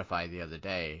Spotify the other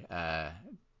day.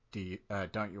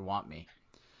 Don't You Want Me?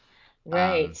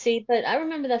 Right. See, but I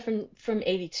remember that from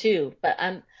 82. But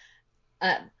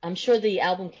I'm sure the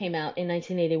album came out in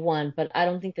 1981, but I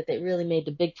don't think that they really made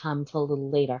the big time until a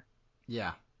little later.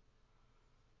 Yeah.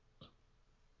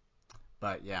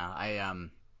 But yeah, I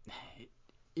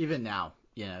even now,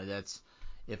 that's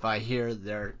if I hear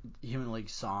their Human League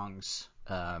songs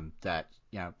that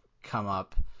come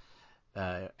up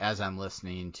as I'm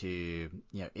listening to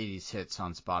 80s hits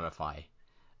on Spotify,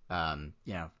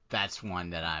 that's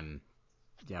one that I'm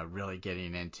really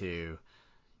getting into.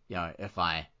 If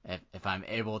I'm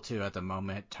able to at the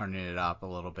moment, turning it up a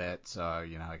little bit so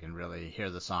I can really hear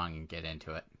the song and get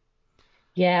into it.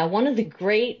 Yeah, one of the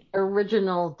great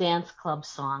original dance club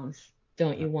songs,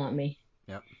 Don't You Want Me?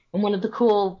 Yep. And one of the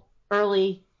cool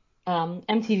early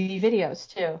MTV videos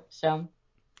too. So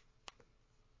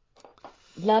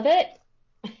love it.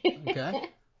 Okay.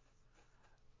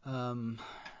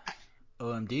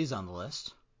 OMD's on the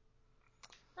list.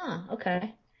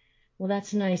 Okay. Well,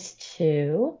 that's nice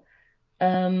too.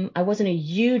 I wasn't a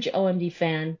huge OMD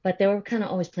fan, but they were kind of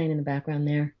always playing in the background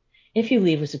there. If You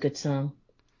Leave was a good song.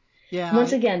 Yeah.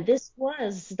 Once again, this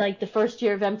was like the first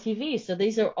year of MTV, so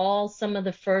these are all some of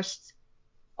the first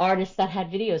artists that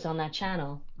had videos on that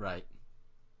channel. Right.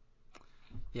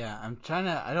 Yeah,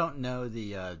 I don't know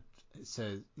the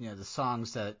the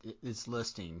songs that it's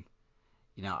listing.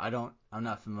 I'm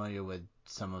not familiar with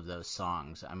some of those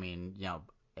songs. I mean,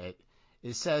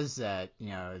 it says that,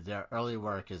 their early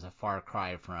work is a far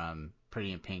cry from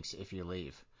Pretty in Pink's If You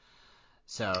Leave.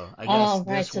 So I guess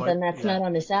right. So then that's not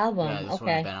on this album. Yeah, this would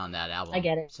have been on that album. I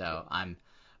get it. So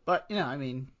but I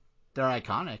mean, they're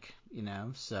iconic,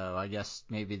 so I guess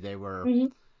maybe they were,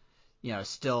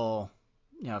 still,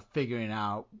 figuring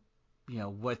out,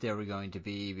 what they were going to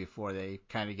be before they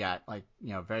kind of got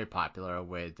very popular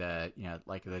with,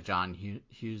 like the John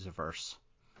Hughes-verse.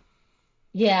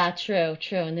 Yeah, true.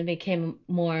 And they became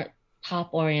more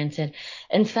pop oriented.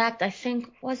 In fact, I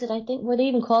think were they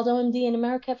even called OMD in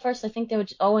America at first? I think they were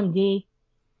just OMD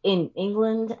in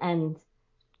England, and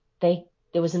there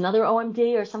was another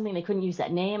OMD or something. They couldn't use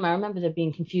that name. I remember there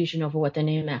being confusion over what their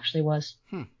name actually was.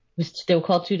 They were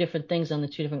called two different things on the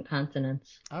two different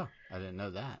continents. Oh, I didn't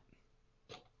know that.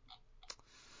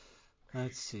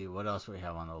 Let's see, what else we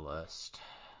have on the list?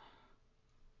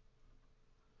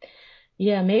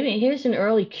 Yeah, maybe here's an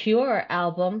early Cure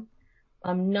album.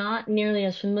 I'm not nearly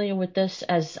as familiar with this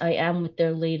as I am with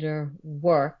their later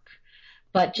work,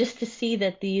 but just to see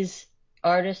that these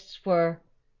artists were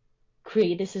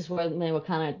this is where they were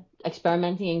kind of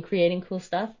experimenting and creating cool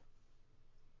stuff.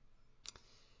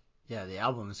 Yeah, the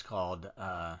album is called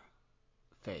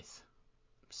Faith.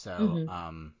 So,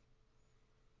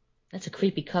 that's a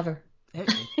creepy cover. It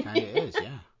kind of is,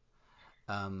 yeah.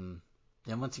 And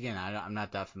once again, I'm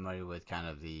not that familiar with kind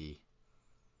of the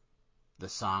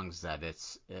songs that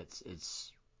it's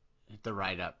the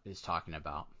write-up is talking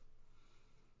about.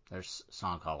 There's a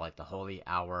song called like The Holy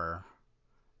Hour,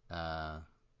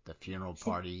 The Funeral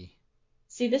Party.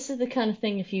 See, this is the kind of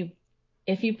thing,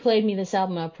 if you played me this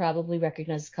album, I'd probably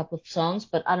recognize a couple of songs,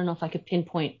 but I don't know if I could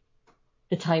pinpoint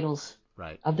the titles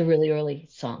of the really early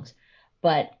songs.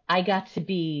 But I got to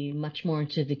be much more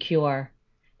into The Cure.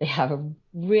 They have a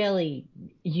really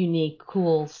unique,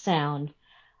 cool sound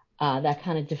that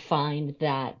kind of defined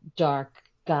that dark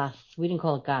goth. We didn't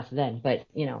call it goth then, but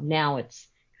now it's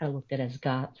kind of looked at as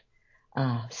goth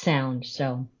sound.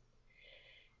 So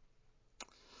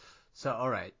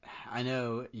all right, I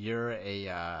know you're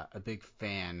a big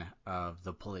fan of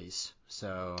The Police.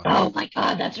 So oh my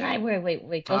God, that's right.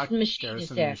 Wait. Ghost in the Machine is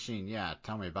there. Machine, yeah.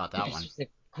 Tell me about that one. This is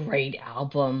a great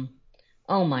album.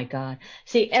 Oh my God.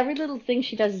 See, Every Little Thing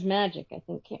She Does Is Magic, I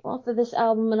think, came off of this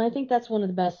album, and I think that's one of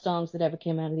the best songs that ever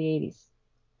came out of the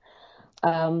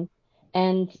 80s.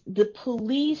 And The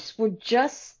Police were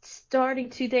just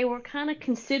starting they were kind of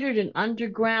considered an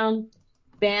underground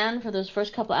band for those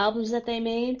first couple albums that they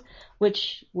made,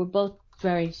 which were both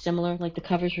very similar, like the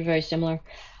covers were very similar.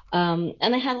 And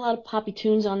they had a lot of poppy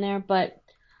tunes on there, but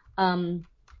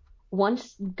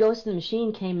once Ghost in the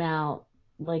Machine came out,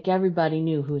 like everybody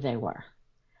knew who they were.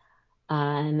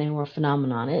 And they were a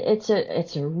phenomenon. It's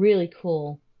a really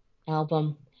cool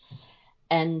album,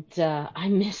 and I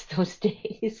miss those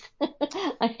days.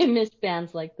 I miss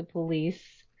bands like The Police.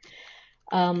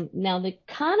 Now they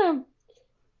kind of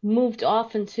moved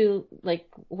off into like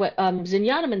what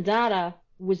Zenyatta Mandata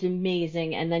was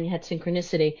amazing, and then you had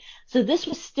Synchronicity. So this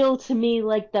was still to me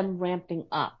like them ramping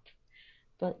up.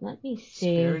 But let me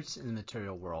see. Spirits in the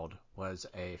Material World was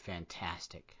a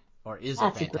fantastic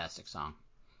song.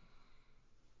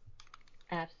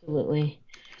 Absolutely.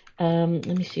 Let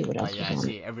me see what else. Yeah, I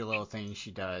see Every Little Thing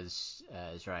She Does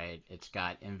is right. It's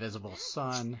got Invisible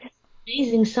Sun.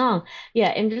 Amazing song.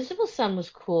 Yeah, Invisible Sun was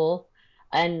cool.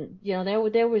 And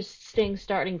there was Sting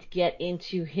starting to get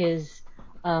into his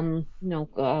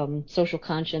social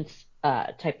conscience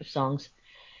type of songs.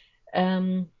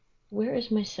 Where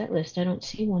is my set list? I don't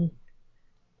see one.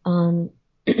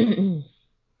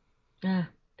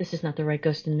 This is not the right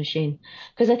Ghost in the Machine,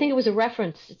 because I think it was a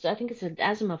reference. I think it's an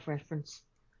Asimov reference.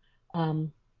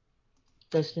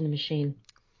 Ghost in the Machine,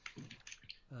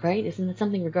 right? Isn't it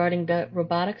something regarding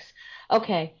robotics?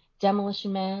 Okay,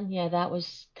 Demolition Man. Yeah, that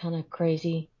was kind of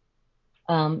crazy.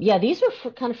 Yeah, these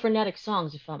were kind of frenetic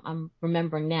songs, if I'm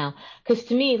remembering now, because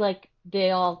to me, like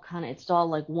it's all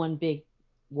like one big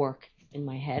work in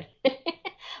my head.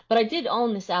 But I did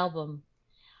own this album.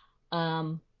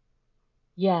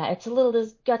 Yeah, it's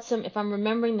got some, if I'm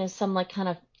remembering, there's some like kind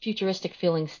of futuristic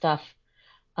feeling stuff.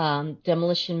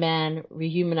 Demolition Man,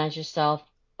 Rehumanize Yourself,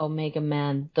 Omega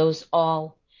Man,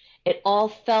 it all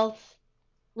felt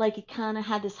like it kind of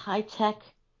had this high-tech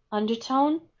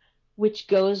undertone, which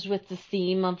goes with the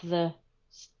theme of the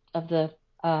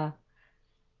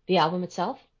album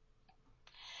itself.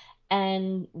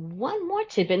 And one more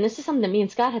tidbit, and this is something that me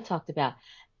and Scott had talked about.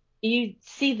 You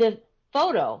see the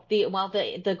photo,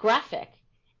 the graphic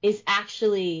is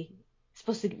actually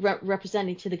supposed to be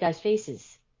representing to the guys'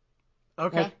 faces.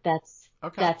 Okay. Like that's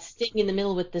Sting in the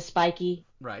middle with the spiky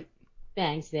right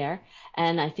bangs there,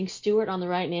 and I think Stewart on the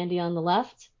right and Andy on the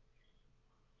left.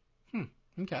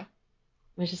 Okay.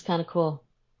 Which is kind of cool.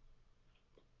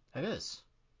 It is.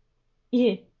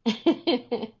 Yeah.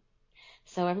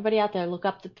 So everybody out there, look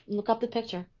up the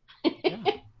picture. Yeah.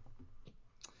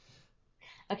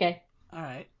 Okay. All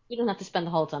right. You don't have to spend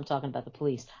the whole time talking about the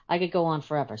police. I could go on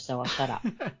forever, so I'll shut up.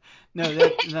 No,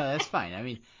 that's fine. I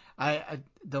mean,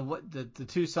 the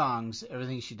two songs,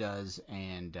 Everything She Does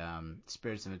and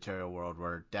Spirits of the Material World,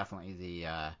 were definitely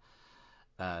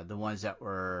the ones that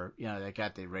were, that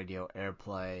got the radio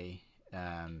airplay,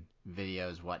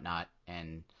 videos, whatnot,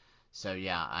 and so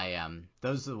yeah,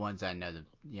 those are the ones I know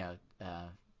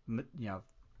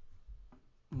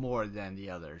more than the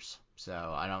others. So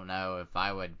I don't know if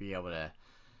I would be able to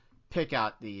pick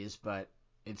out these, but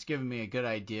it's given me a good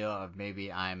idea of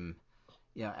maybe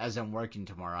as I'm working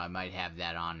tomorrow, I might have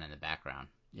that on in the background.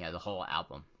 Yeah, the whole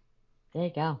album. There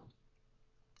you go.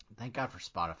 Thank God for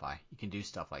Spotify. You can do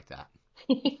stuff like that.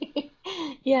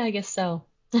 Yeah, I guess so.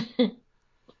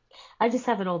 I just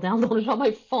have it all downloaded on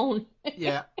my phone.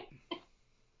 Yeah.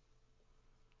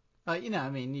 I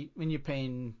mean, when you're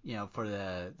paying, for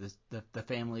the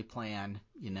family plan,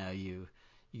 you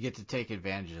get to take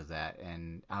advantage of that.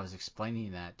 And I was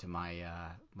explaining that to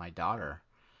my daughter.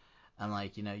 I'm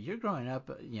like, you're growing up,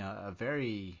 a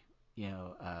very,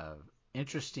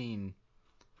 interesting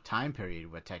time period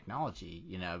with technology,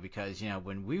 because,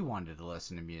 when we wanted to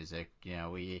listen to music,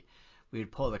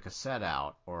 we'd pull the cassette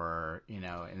out, or, in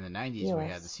the 90s, yes. We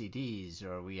had the CDs,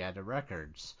 or we had the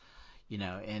records,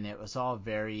 and it was all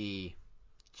very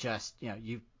just,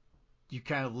 you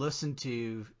kind of listen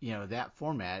to, that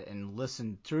format and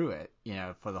listen through it,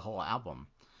 for the whole album.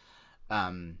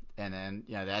 And then,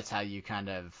 that's how you kind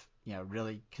of,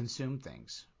 really consume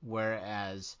things.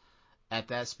 Whereas at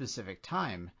that specific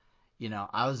time,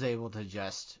 I was able to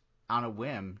just, on a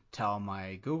whim, tell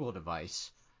my Google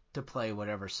device to play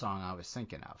whatever song I was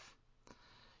thinking of.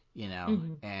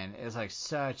 And it's like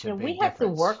such a big we have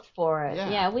difference. to work for it.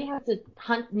 Yeah, we have to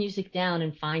hunt music down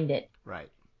and find it. Right.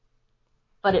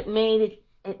 But it made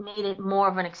it more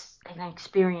of an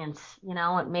experience.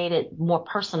 It made it more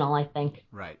personal, I think.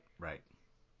 Right.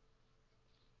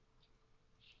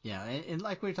 Yeah, and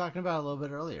like we were talking about a little bit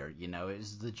earlier,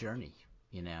 is the journey,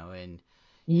 and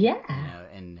yeah,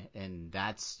 and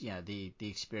that's the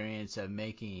experience of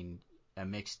making a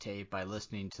mixtape by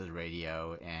listening to the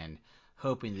radio and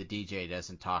hoping the DJ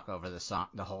doesn't talk over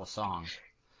the whole song.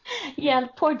 Yeah, the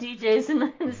poor DJs in the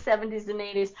 70s and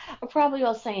 80s are probably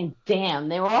all saying, damn,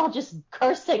 they were all just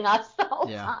cursing us the whole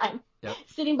time. Yep.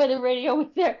 Sitting by the radio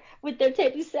with their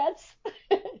tape sets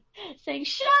saying,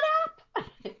 shut up.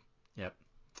 Yep.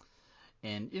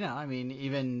 And, I mean,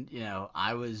 even,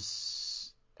 I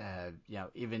was,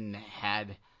 even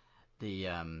had the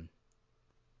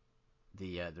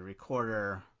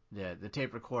recorder, the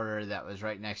tape recorder that was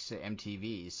right next to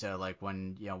MTV. So like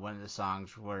when, one of the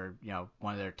songs were,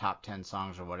 one of their top 10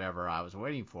 songs or whatever I was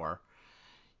waiting for,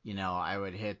 I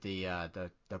would hit the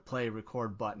play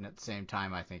record button at the same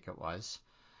time, I think it was,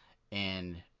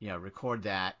 and, record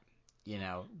that,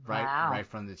 right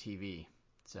from the TV.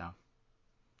 So,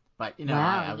 but,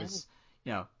 I was,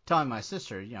 telling my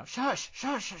sister, shush.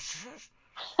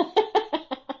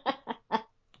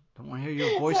 Don't want to hear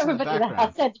your voice in the background. Everybody in the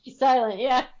house had to be silent,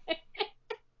 yeah.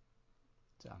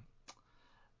 So,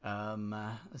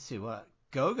 let's see, what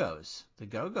Go-Go's. The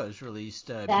Go-Go's released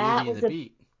Beauty and the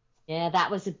Beat. Yeah,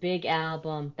 that was a big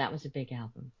album.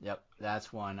 Yep,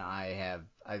 that's one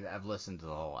I've listened to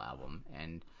the whole album,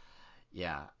 and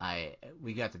yeah,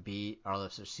 We Got the Beat, Our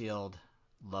Lips Are Sealed.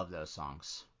 Love those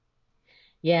songs.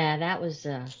 Yeah, that was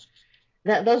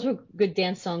those were good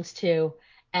dance songs too,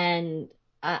 and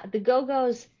the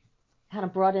Go-Go's kind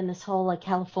of brought in this whole like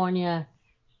California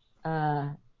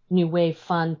new wave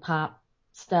fun pop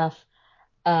stuff,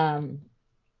 and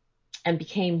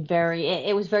became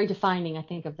it was very defining, I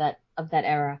think, of that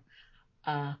era.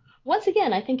 Once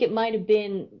again, I think it might have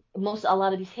been a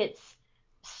lot of these hits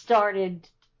started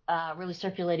really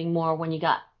circulating more when you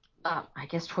got I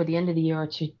guess toward the end of the year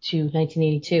to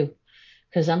 1982,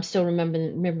 because I'm still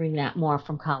remembering that more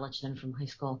from college than from high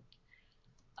school.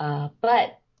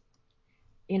 But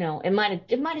it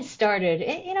might have started,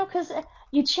 because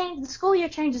the school year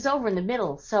changes over in the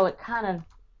middle, so it kind of,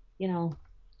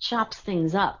 chops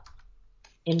things up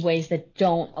in ways that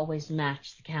don't always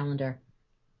match the calendar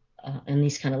in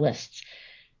these kind of lists.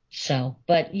 So,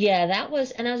 but yeah, that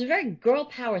was a very girl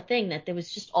power thing, that there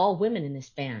was just all women in this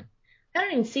band. I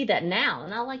don't even see that now.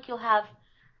 Not like you'll have,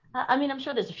 I mean, I'm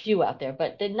sure there's a few out there,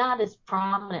 but they're not as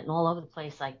prominent and all over the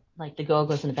place like the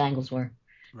Go-Go's and the Bangles were.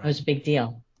 Right. It was a big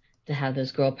deal to have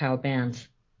those girl power bands.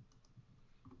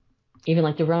 Even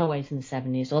like the Runaways in the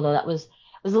 70s, although it was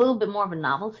a little bit more of a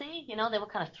novelty. They were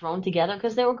kind of thrown together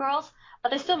because they were girls,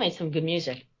 but they still made some good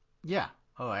music. Yeah.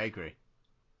 Oh, I agree.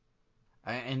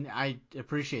 And I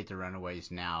appreciate the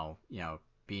Runaways now,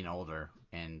 being older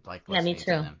and like listening to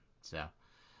them. So,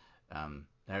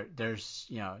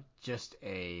 there's just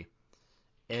a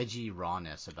edgy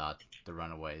rawness about the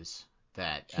Runaways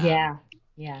that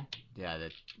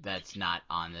that's not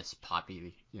on this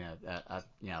poppy,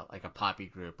 like a poppy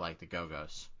group like the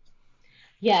Go-Go's.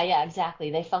 Yeah, exactly.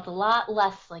 They felt a lot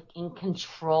less like in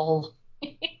control.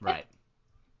 Right.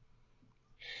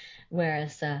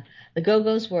 Whereas the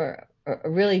Go-Go's were a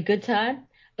really good time,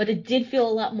 but it did feel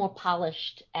a lot more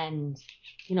polished, and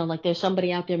like there's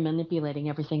somebody out there manipulating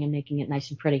everything and making it nice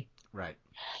and pretty. Right.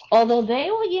 Although they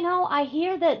were, I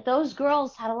hear that those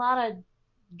girls had a lot of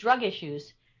drug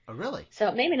issues. Oh, really?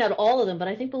 So maybe not all of them, but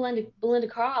I think Belinda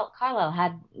Carlisle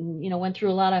had, went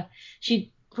through a lot of.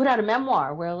 She put out a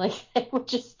memoir where like they were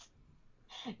just,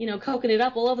 coking it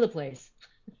up all over the place.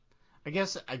 I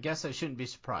guess I shouldn't be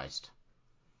surprised.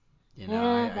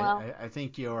 Well, I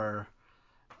think you're,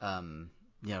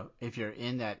 if you're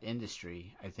in that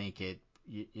industry, I think it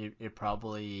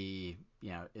probably,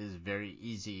 is very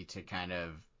easy to kind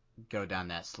of go down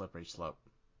that slippery slope.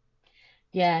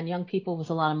 Yeah, and young people with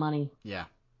a lot of money. Yeah.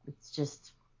 It's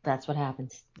just, that's what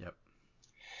happens. Yep.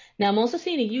 Now, I'm also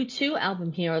seeing a U2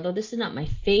 album here, although this is not my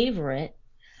favorite.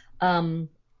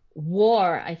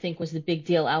 War, I think, was the big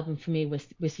deal album for me with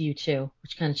U2,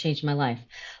 which kind of changed my life.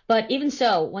 But even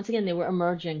so, once again, they were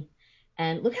emerging.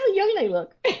 And look how young they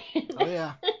look. Oh,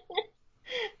 yeah.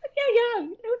 Look how young.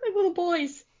 They look like little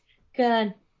boys.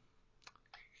 God.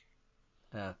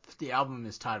 The album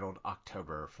is titled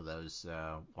October, for those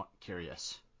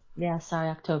curious. Yeah, sorry,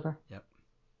 October. Yep.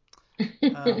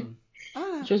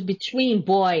 Which was between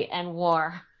Boy and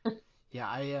War. Yeah,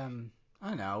 I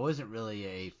don't know. I wasn't really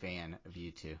a fan of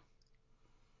U2.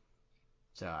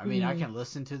 So, I mean, I can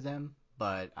listen to them,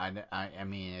 but I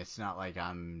mean, it's not like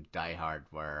I'm diehard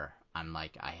where I'm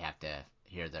like, I have to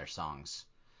hear their songs.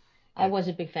 I was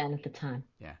a big fan at the time.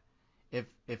 Yeah. If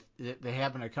they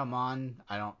happen to come on,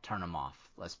 I don't turn them off.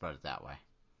 Let's put it that way.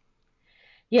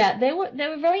 Yeah, they were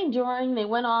very enduring. They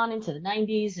went on into the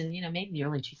 90s and, maybe the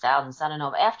early 2000s. I don't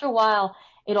know. But after a while,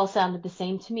 it all sounded the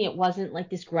same to me. It wasn't like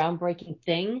this groundbreaking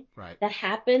thing that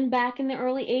happened back in the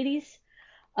early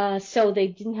 80s. So they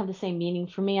didn't have the same meaning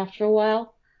for me after a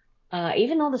while.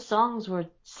 Even though the songs were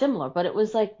similar, but it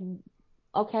was like,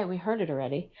 okay, we heard it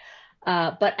already.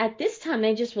 But at this time,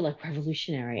 they just were like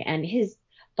revolutionary. And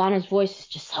Bono's voice is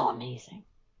just so amazing.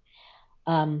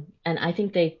 And I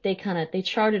think they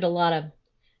charted a lot of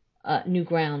new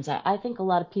grounds. I think a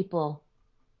lot of people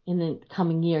in the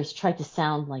coming years tried to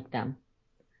sound like them.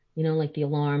 Like The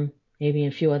Alarm, maybe,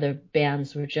 and a few other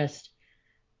bands were just,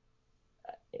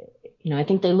 I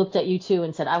think they looked at U2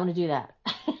 and said, I want to do that.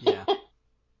 Yeah.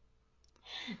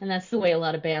 And that's the way a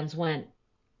lot of bands went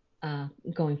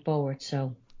going forward.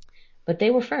 So, but they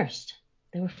were first.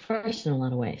 They were first in a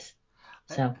lot of ways.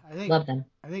 So, love them.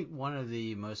 I think one of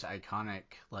the most iconic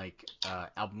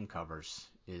album covers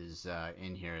is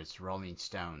in here. It's Rolling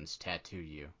Stones' Tattoo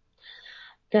You.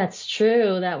 That's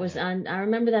true. That was on. I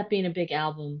remember that being a big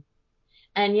album.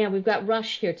 And yeah, we've got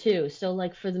Rush here too. So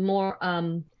like for the more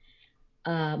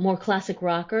classic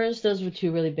rockers, those were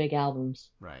two really big albums.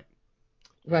 Right.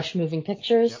 Rush Moving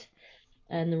Pictures. Yep.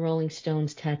 And the Rolling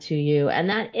Stones Tattoo You. And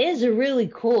that is a really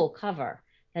cool cover,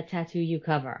 that Tattoo You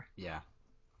cover. Yeah.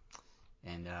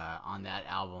 And on that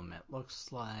album, it looks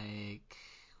like,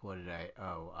 what did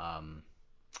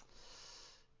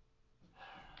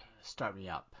Start Me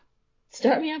Up.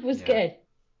 Start Me Up was good.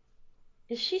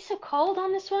 Is She So Cold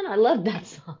on this one? I love that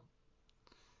song.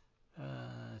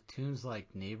 Tunes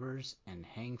like Neighbors and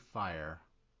Hang Fire.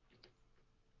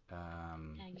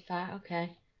 Hang Fire,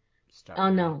 okay. No.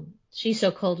 No. She's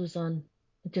So Cold was on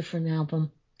a different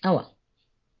album. Oh, well.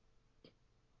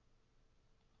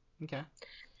 Okay.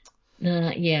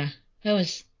 Yeah. That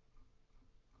was...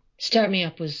 Start Me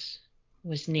Up was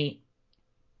neat.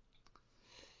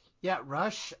 Yeah,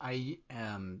 Rush, it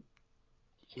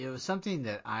was something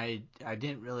that I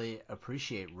didn't really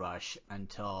appreciate Rush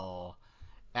until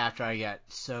after I got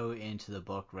so into the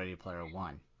book Ready Player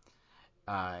One.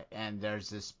 And there's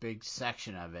this big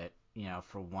section of it,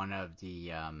 for one of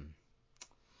the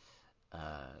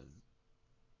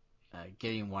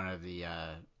getting one of the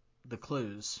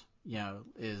clues,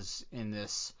 is in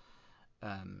this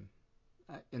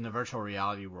in the virtual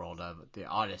reality world of the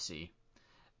Odyssey,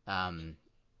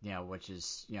 which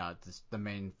is the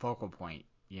main focal point,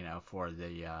 for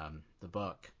the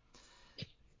book.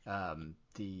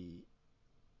 The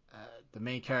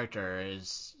main character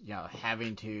is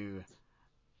having to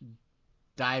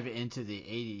dive into the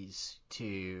 80s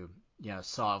to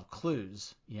solve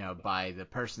clues by the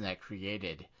person that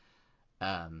created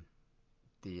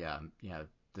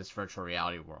this virtual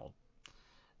reality world,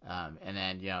 and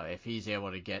then if he's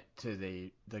able to get to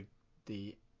the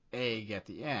egg at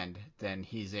the end, then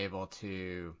he's able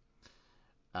to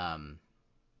win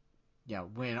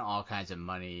all kinds of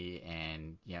money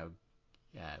and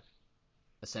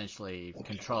essentially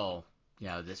control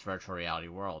this virtual reality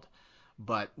world.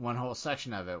 But one whole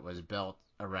section of it was built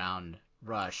around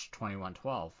Rush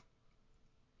 2112.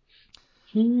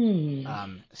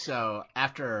 So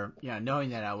after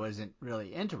knowing that I wasn't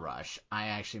really into Rush, I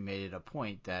actually made it a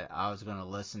point that I was going to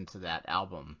listen to that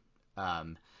album,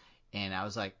 and I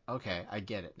was like, okay, I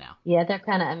get it now. Yeah, they're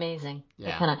kind of amazing. Yeah.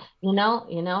 They're kind of, you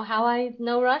know how I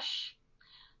know Rush?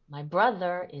 My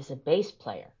brother is a bass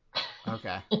player.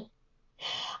 Okay.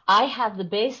 I have the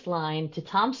bass line to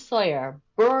Tom Sawyer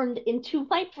burned into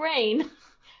my brain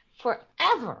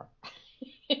forever.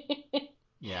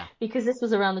 Yeah. Because this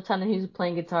was around the time that he was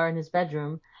playing guitar in his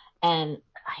bedroom, and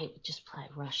I would just play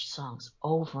Rush songs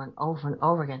over and over and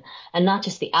over again. And not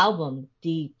just the album,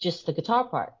 just the guitar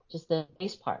part, just the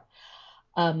bass part.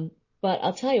 But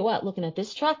I'll tell you what, looking at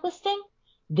this track listing,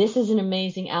 this is an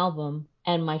amazing album.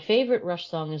 And my favorite Rush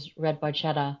song is Red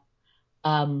Barchetta.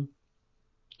 And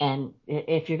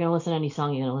if you're going to listen to any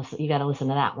song, you got to listen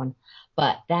to that one.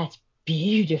 But that's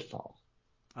beautiful.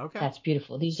 Okay. That's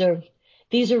beautiful. These are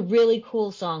really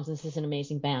cool songs. This is an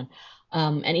amazing band.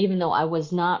 And even though I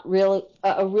was not really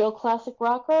a real classic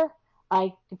rocker,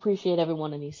 I appreciate every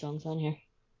one of these songs on here.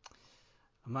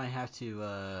 I might have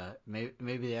to,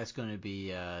 maybe that's going to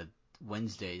be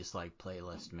Wednesday's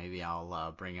playlist. Maybe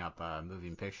I'll bring up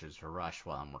Moving Pictures for Rush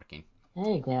while I'm working. There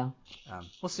you go.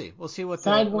 We'll see. We'll see what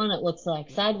Side one, it looks like.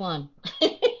 Side one.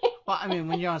 Well, I mean,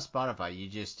 when you're on Spotify, you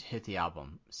just hit the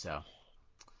album, so.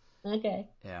 Okay.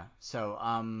 Yeah. So,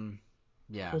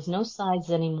 yeah. There's no sides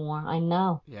anymore. I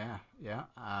know. Yeah.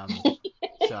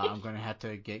 So I'm going to have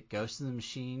to get Ghost in the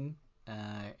Machine,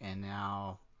 and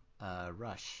now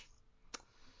Rush.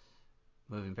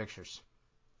 Moving Pictures.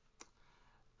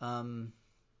 Okay.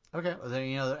 Are there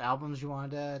any other albums you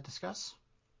wanted to discuss?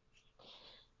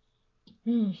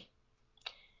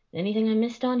 Anything I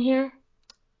missed on here?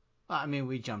 Well, I mean,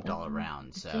 we jumped all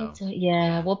around, so.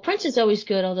 Yeah. Well, Prince is always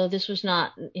good, although this was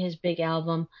not his big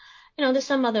album. There's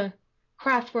some other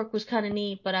Kraftwerk was kind of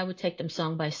neat, but I would take them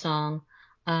song by song.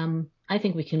 I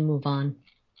think we can move on.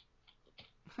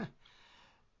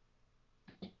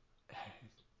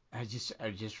 I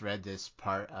just read this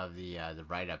part of the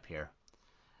write-up here.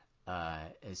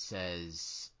 It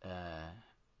says,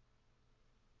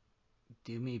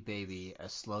 "Do Me Baby, a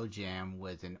slow jam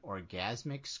with an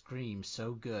orgasmic scream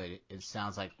so good it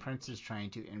sounds like Prince is trying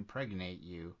to impregnate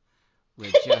you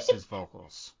with just his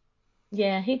vocals."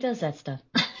 Yeah, he does that stuff.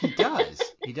 He does,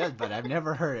 but I've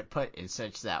never heard it put in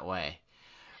such that way.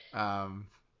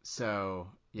 So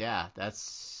yeah,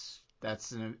 that's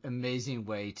an amazing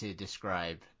way to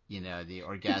describe, the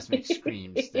orgasmic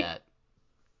screams that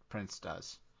Prince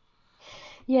does.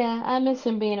 Yeah, I miss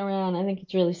him being around. I think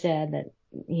it's really sad that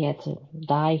he had to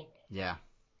die. Yeah.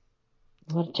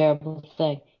 What a terrible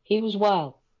thing. He was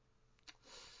wild.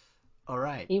 All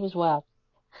right. He was wild.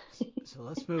 So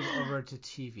let's move over to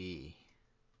TV.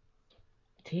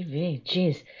 TV,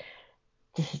 jeez.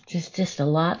 This is just a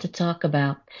lot to talk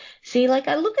about. See, like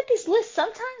I look at these lists,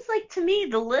 sometimes like to me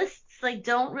the lists like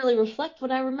don't really reflect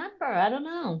what I remember. I don't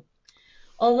know.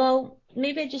 Although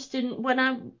maybe I just didn't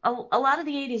a lot of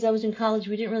the 80s I was in college,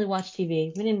 we didn't really watch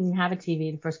TV. We didn't even have a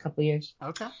TV the first couple of years.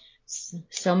 Okay.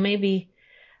 So maybe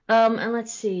and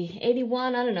let's see,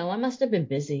 81, I don't know. I must have been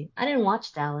busy. I didn't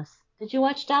watch Dallas. Did you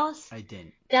watch Dallas? I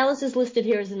didn't. Dallas is listed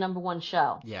here as the #1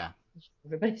 show. Yeah.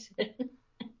 Everybody's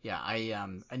Yeah,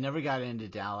 I never got into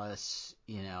Dallas.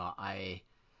 I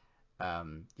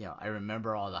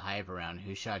remember all the hype around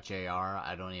Who Shot JR.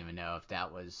 I don't even know if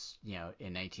that was, in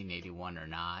 1981 or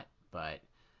not, but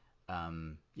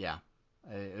yeah,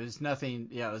 it was nothing.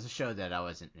 Yeah, it was a show that I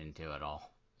wasn't into at all.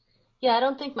 Yeah, I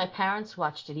don't think my parents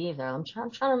watched it either. I'm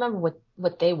trying to remember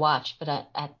what they watched, but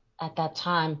at that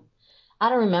time, I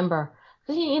don't remember.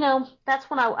 Because, that's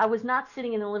when I was not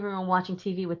sitting in the living room watching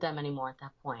TV with them anymore at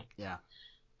that point. Yeah.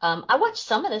 I watched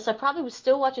some of this. I probably was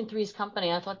still watching Three's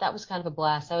Company. I thought that was kind of a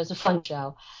blast. That was a fun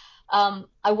show.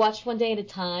 I watched One Day at a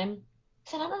Time.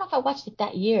 I don't know if I watched it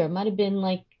that year. It might have been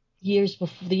like the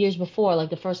years before,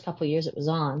 like the first couple of years it was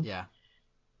on. Yeah.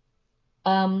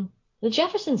 The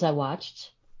Jeffersons I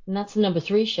watched, and that's the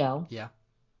 #3 show. Yeah,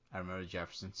 I remember the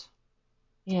Jeffersons.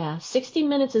 Yeah, 60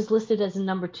 Minutes is listed as a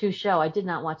 #2 show. I did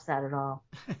not watch that at all.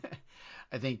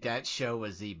 I think that show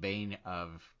was the bane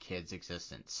of kids'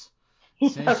 existence.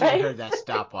 As soon as Right? you heard that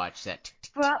stopwatch, that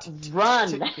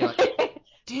run. You're like,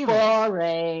 damn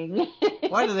Boring.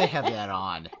 it. Why do they have that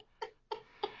on?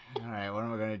 All right, what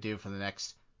am I going to do for the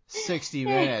next 60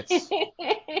 minutes?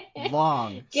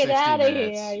 Long. Get 60 out of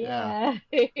minutes. here,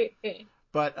 yeah.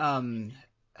 But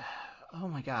oh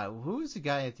my God, who was the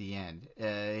guy at the end?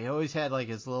 He always had like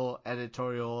his little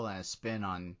editorial and a spin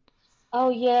on. Oh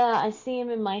yeah, I see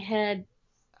him in my head.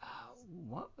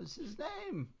 What was his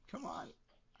name? Come on.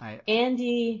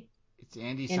 Andy. It's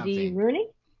Andy something. Andy Rooney?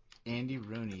 Andy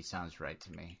Rooney sounds right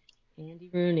to me. Andy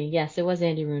Rooney. Yes, it was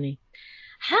Andy Rooney.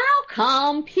 How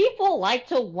come people like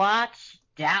to watch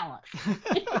Dallas?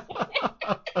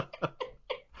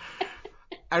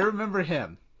 I remember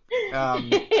him.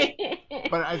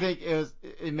 But I think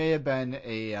it may have been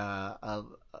I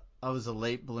was a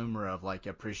late bloomer of like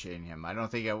appreciating him. I don't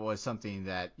think it was something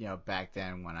that, back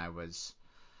then when I was,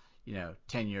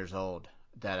 10 years old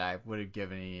that I would have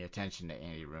given any attention to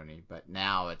Andy Rooney. But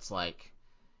now it's like,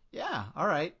 yeah, all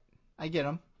right, I get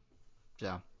him.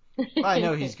 So, well, I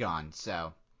know he's gone.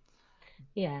 So,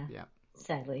 yeah,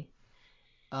 sadly.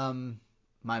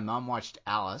 My mom watched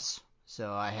Alice,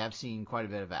 so I have seen quite a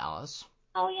bit of Alice.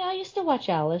 Oh yeah, I used to watch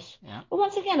Alice. Yeah. But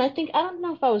once again, I don't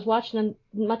know if I was watching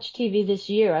much TV this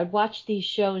year. I'd watched these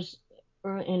shows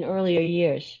in earlier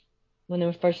years when they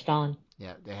were first on.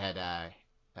 Yeah, they had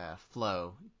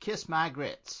Flo, Kiss My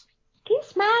Grits.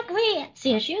 Kiss My Grits.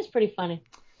 Yeah, she was pretty funny.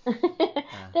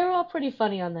 They were all pretty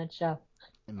funny on that show.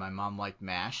 And my mom liked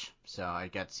MASH, so I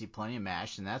got to see plenty of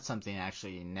MASH, and that's something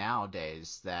actually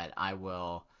nowadays that I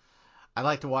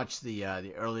like to watch the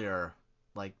earlier,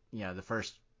 like, the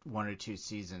first 1 or 2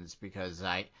 seasons, because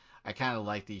I kind of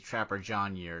like the Trapper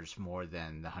John years more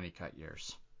than the Honeycutt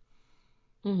years.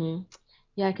 Mhm.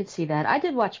 Yeah, I could see that. I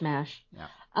did watch MASH. Yeah.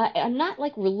 I'm not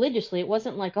like religiously. It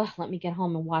wasn't like, oh, let me get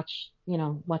home and watch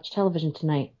television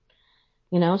tonight.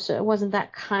 So it wasn't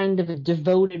that kind of a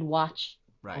devoted watch,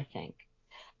 right. I think.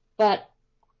 But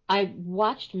I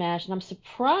watched MASH, and I'm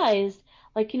surprised,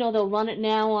 like, they'll run it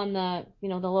now on the,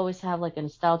 they'll always have like a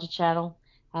nostalgia channel.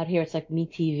 Out here, it's like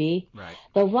MeTV. Right.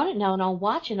 They'll run it now, and I'll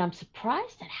watch it, and I'm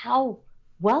surprised at how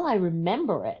well I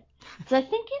remember it. Because I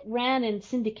think it ran in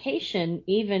syndication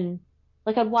even,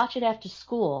 like I'd watch it after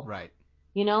school. Right.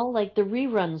 Like the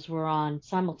reruns were on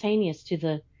simultaneous to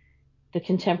the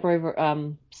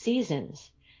contemporary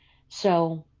seasons.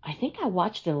 So I think I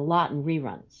watched it a lot in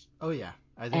reruns. Oh, yeah.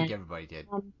 I think everybody did.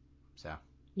 So.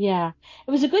 Yeah.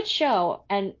 It was a good show,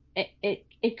 and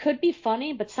it could be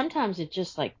funny, but sometimes it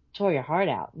just like tore your heart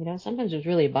out. Sometimes it was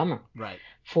really a bummer. Right.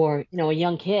 For, a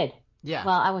young kid. Yeah.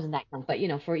 Well, I wasn't that young, but,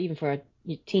 for a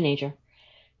teenager.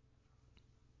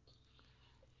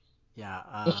 Yeah.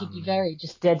 It could be very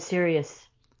just dead serious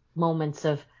moments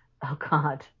of, oh,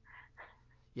 God.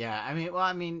 Yeah. It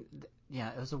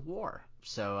was a war.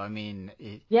 So,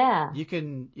 yeah. You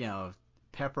can,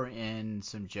 pepper in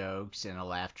some jokes and a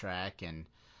laugh track, and,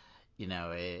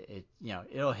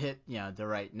 it'll hit, the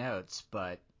right notes,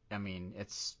 but,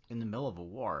 it's in the middle of a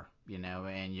war,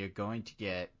 and you're going to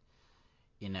get,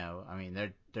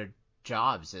 their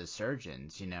jobs as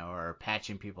surgeons, are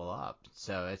patching people up.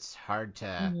 So it's hard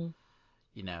to,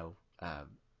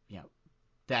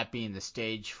 that being the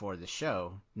stage for the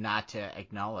show, not to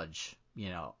acknowledge,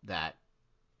 that,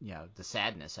 the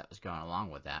sadness that was going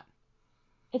along with that.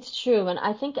 It's true, and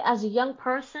I think as a young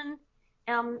person,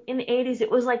 in the 80s, it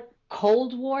was like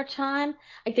Cold War time.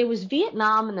 Like there was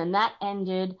Vietnam, and then that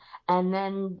ended, and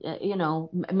then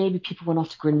maybe people went off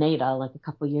to Grenada like a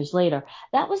couple of years later.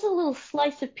 That was a little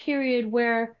slice of period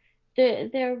where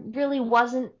there really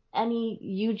wasn't any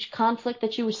huge conflict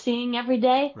that you were seeing every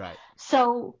day. Right.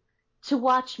 So to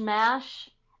watch MASH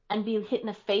and be hit in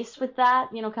the face with that,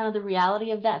 kind of the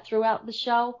reality of that throughout the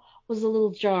show was a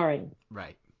little jarring.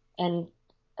 Right. And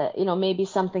maybe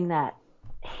something that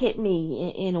hit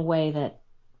me in a way that,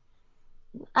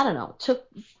 I don't know,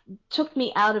 took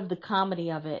me out of the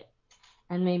comedy of it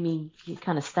and made me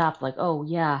kind of stop like, oh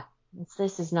yeah,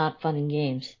 this is not fun and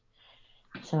games.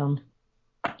 So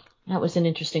that was an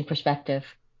interesting perspective.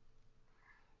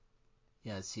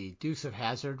 Yeah, see, Dukes of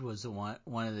Hazzard was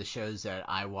one of the shows that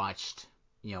I watched,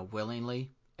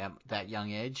 willingly at that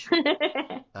young age.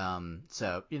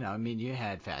 So, you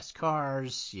had fast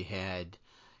cars, you had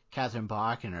Catherine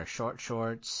Bach in her short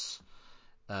shorts,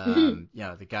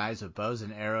 the guys with bows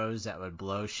and arrows that would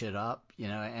blow shit up,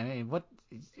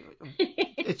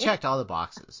 it checked all the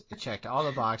boxes.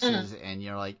 And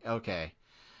you're like, okay,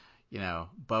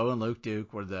 Bo and Luke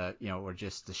Duke were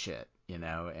just the shit,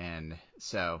 and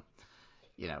so,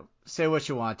 say what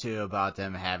you want to about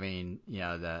them having,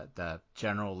 the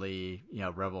General Lee,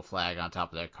 rebel flag on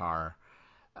top of their car.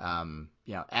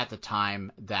 At the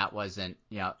time, that wasn't,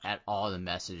 at all the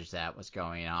message that was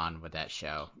going on with that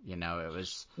show. It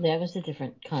was... Yeah, it was a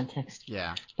different context.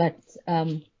 Yeah. But,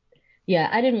 yeah,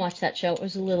 I didn't watch that show. It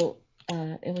was a little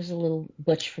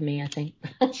butch for me, I think.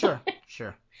 Sure.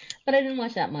 But I didn't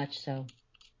watch that much, so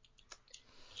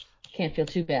can't feel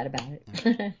too bad about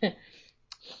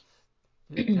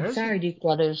it. Sorry, Duke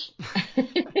Brothers.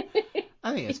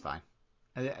 I think it's fine.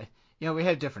 We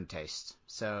have different tastes,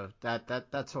 so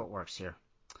that's what works here.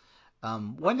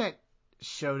 One that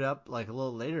showed up like a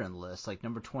little later in the list, like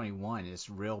number 21, is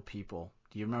Real People.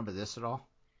 Do you remember this at all?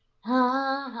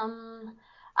 I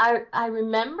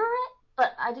remember it,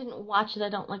 but I didn't watch it. I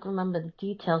don't remember the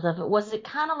details of it. Was it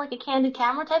kind of like a Candid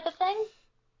Camera type of thing?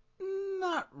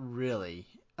 Not really.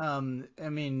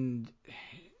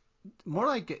 More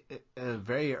like a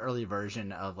very early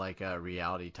version of like a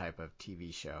reality type of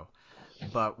TV show.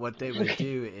 But what they would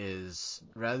do is,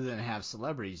 rather than have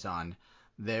celebrities on,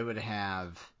 they would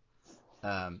have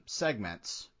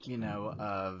segments,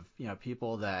 of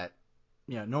people that,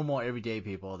 normal everyday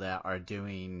people that are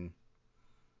doing,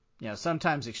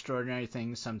 sometimes extraordinary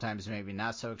things, sometimes maybe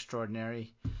not so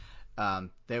extraordinary.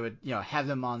 They would, have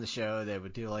them on the show. They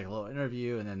would do like a little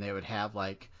interview, and then they would have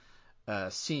like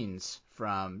scenes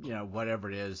from,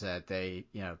 whatever it is that they,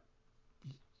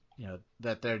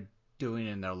 that they're doing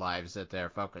in their lives that they're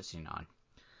focusing on.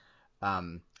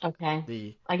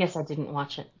 Okay. I guess I didn't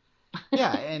watch it.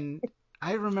 Yeah, and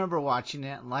I remember watching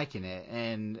it and liking it,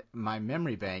 and my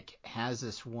memory bank has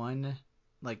this one,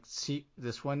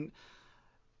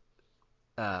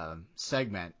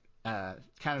 segment kind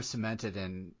of cemented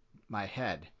in my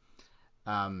head.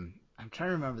 I'm trying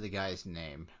to remember the guy's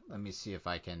name. Let me see if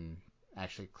I can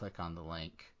actually click on the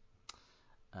link.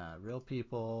 Real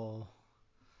People.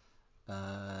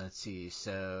 Let's see.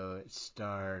 So it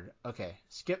starred. Okay,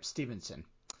 Skip Stevenson.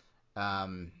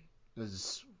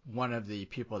 Was one of the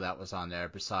people that was on there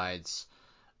besides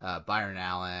Byron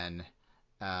Allen,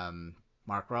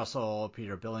 Mark Russell,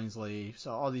 Peter Billingsley.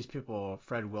 So all these people,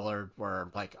 Fred Willard, were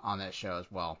like on that show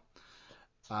as well.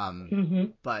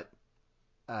 But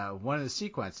one of the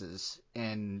sequences,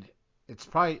 and it's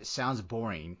probably sounds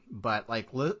boring, but like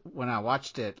when I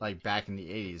watched it like back in the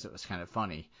 80s, it was kind of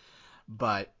funny.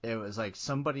 But it was like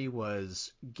somebody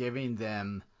was giving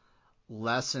them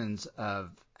lessons of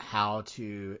how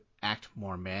to act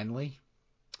more manly.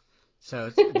 So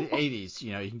it's the 80s,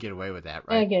 you can get away with that,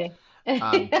 right? Okay.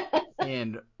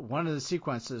 And one of the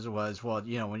sequences was, well,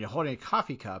 when you're holding a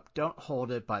coffee cup, don't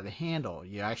hold it by the handle.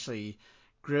 You actually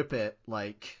grip it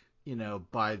like,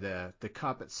 by the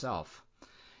cup itself.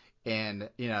 And,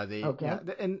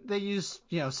 and they use,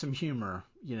 some humor,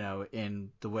 in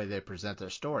the way they present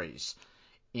their stories.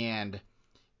 And,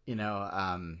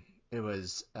 it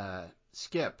was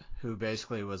Skip who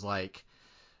basically was like,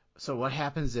 so what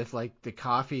happens if like the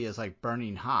coffee is like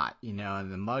burning hot,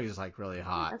 and the mug is like really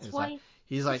hot? That's why.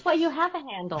 That's why you have a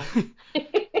handle.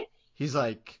 He's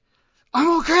like,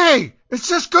 I'm okay. It's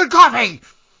just good coffee.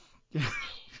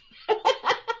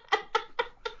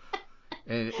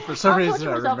 And for some reason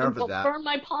I remember that. Burn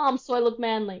my palms so I look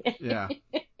manly. Yeah.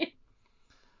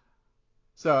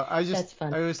 So That's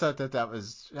fun. I always thought that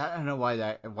was, I don't know why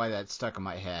that stuck in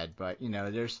my head, but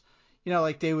there's,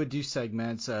 like they would do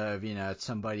segments of, it's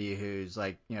somebody who's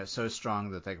like, so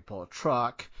strong that they could pull a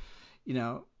truck,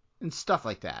 and stuff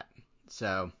like that.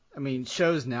 So, I mean,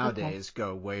 shows nowadays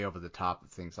go way over the top of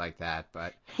things like that,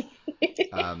 but,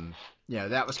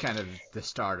 that was kind of the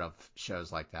start of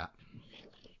shows like that.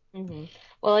 Mm-hmm.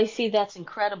 Well, I see That's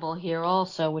Incredible here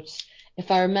also, which,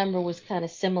 if I remember, was kind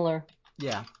of similar.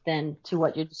 Yeah. Than to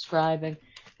what you're describing.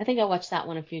 I think I watched that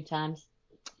one a few times.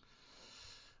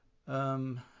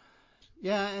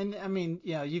 Yeah, and I mean,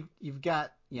 you've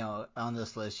got, on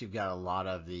this list, you've got a lot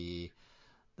of the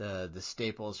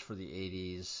staples for the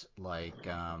 80s, like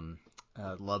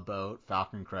Love Boat,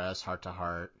 Falcon Crest, Heart to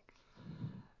Heart.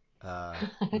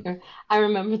 I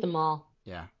remember them all.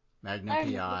 Yeah, Magnum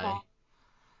PI.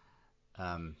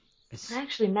 I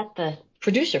actually met the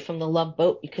producer from the Love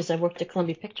Boat because I worked at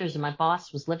Columbia Pictures and my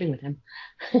boss was living with him.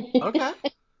 Okay.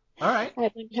 All right. I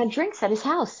had drinks at his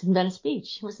house in Venice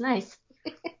Beach. It was nice.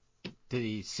 Did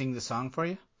he sing the song for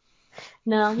you?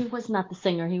 No, he was not the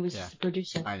singer. He was just the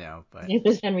producer. I know, but it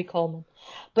was Henry Coleman.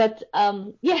 But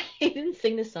he didn't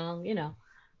sing the song.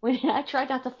 I tried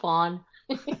not to fawn,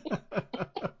 but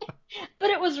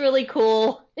it was really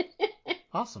cool.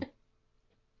 Awesome.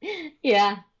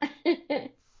 Yeah.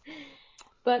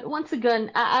 But once again,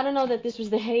 I don't know that this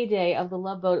was the heyday of the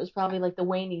Love Boat. It was probably like the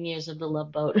waning years of the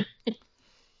Love Boat.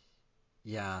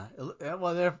 Yeah.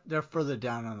 Well, they're further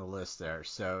down on the list there.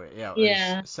 So, it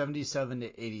was 77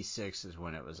 to 86 is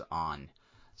when it was on.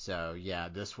 So, yeah,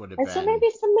 this would have been... So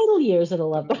maybe some middle years of the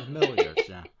Love Boat. Middle years,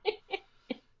 yeah.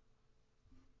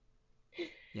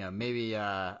 Yeah, maybe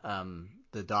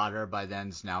the daughter by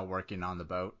then's now working on the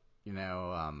boat,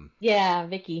 Yeah,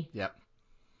 Vicky. Yep.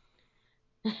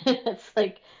 It's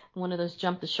like one of those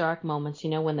jump the shark moments,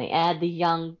 when they add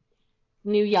the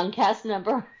new young cast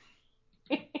member.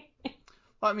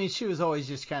 Well, I mean, she was always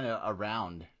just kind of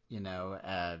around,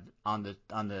 on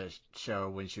the show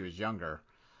when she was younger,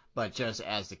 but just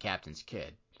as the captain's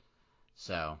kid.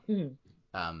 So,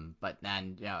 but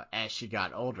then, as she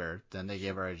got older, then they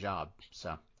gave her a job.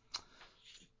 So.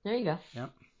 There you go.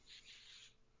 Yep.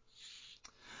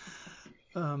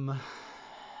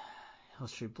 Hill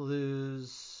Street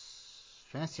Blues,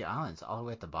 Fantasy Islands, all the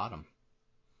way at the bottom.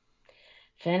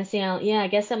 Fantasy Island, yeah, I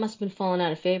guess that must have been falling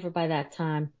out of favor by that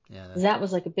time. Yeah. That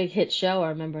was like a big hit show, I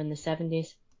remember, in the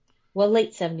 70s. Well,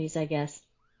 late 70s, I guess.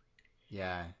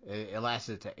 Yeah, it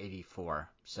lasted to 84,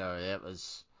 so it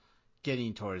was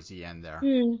getting towards the end there.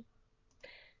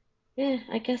 Yeah,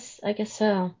 I guess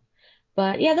so.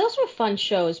 But yeah, those were fun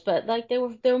shows, but like they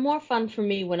were more fun for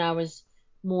me when I was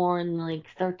more in like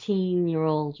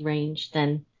 13-year-old range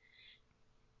than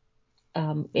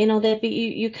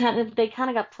they kind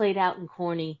of got played out and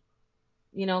corny,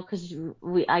 because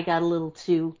I got a little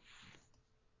too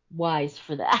wise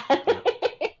for that.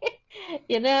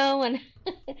 And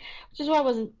which is why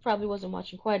I probably wasn't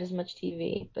watching quite as much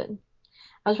TV, but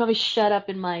I was probably shut up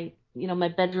in my my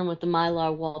bedroom with the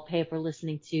Mylar wallpaper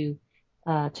listening to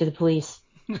the Police.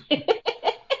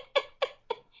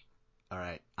 All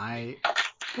right, I'm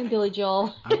Billy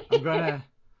Joel. I'm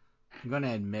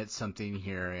gonna admit something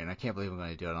here, and I can't believe I'm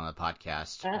gonna do it on the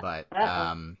podcast. But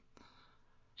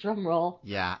drum roll.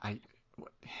 Yeah,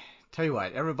 tell you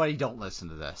what, everybody, don't listen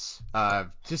to this.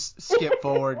 Just skip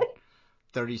forward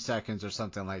 30 seconds or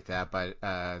something like that. But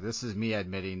this is me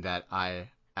admitting that I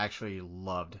actually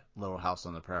loved Little House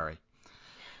on the Prairie.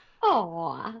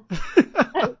 Aw.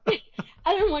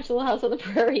 I didn't watch Little House on the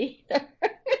Prairie either.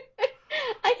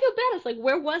 I feel bad. It's like,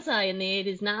 where was I in the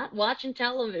 80s? Not watching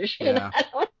television. Yeah. I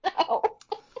don't know.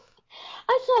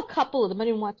 I saw a couple of them. I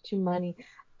didn't watch too many.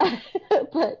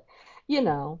 But,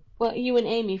 well, you and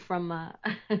Amy from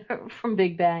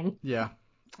Big Bang. Yeah.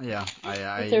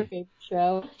 It's her favorite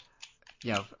show.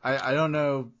 Yeah, I don't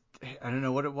know. I don't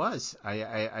know what it was.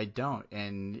 I don't.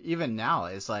 And even now,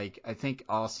 it's like, I think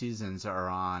all seasons are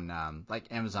on like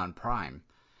Amazon Prime.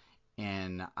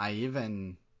 And I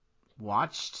even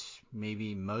watched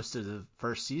maybe most of the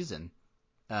first season,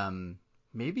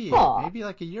 maybe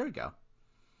like a year ago.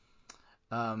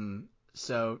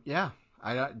 So yeah,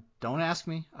 don't ask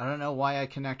me. I don't know why I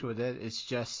connect with it. It's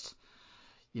just,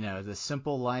 the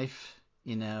simple life,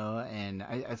 and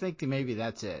I think maybe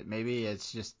that's it. Maybe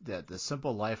it's just the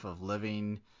simple life of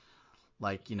living,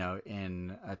 like,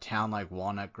 in a town like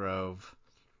Walnut Grove,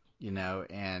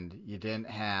 and you didn't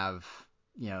have,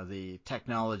 the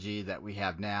technology that we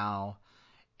have now,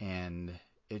 and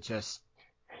it just,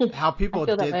 how people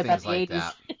did things like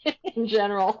that. In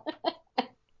general.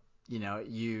 You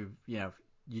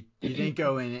didn't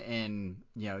go in and,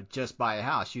 just buy a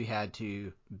house. You had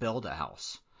to build a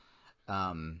house.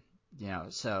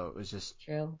 So it was just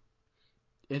true.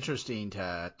 interesting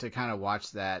to kind of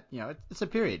watch that. It's a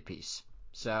period piece.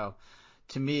 So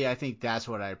to me, I think that's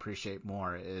what I appreciate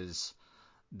more is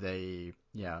the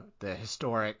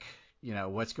historic,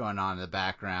 what's going on in the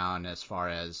background as far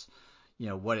as,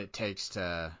 what it takes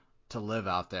to live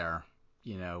out there,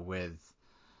 with,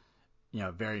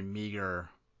 very meager,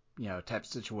 type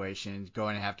situations,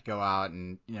 going to have to go out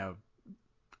and,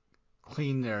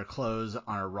 clean their clothes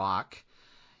on a rock,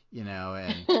 and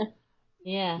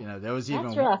yeah, there was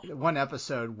even one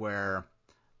episode where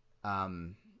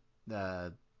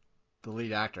the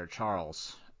lead actor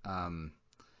Charles,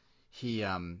 he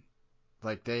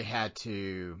like they had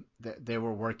to they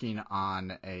were working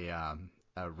on a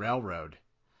railroad,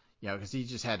 because he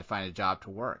just had to find a job to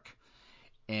work,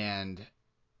 and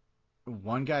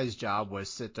one guy's job was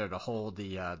sit there to hold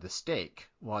the stake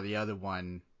while the other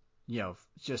one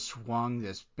just swung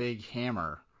this big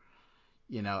hammer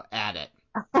at it.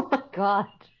 Oh my God.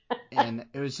 And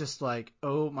it was just like,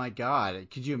 oh my God,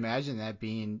 could you imagine that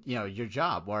being, your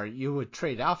job, where you would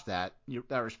trade off that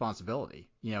responsibility,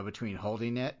 between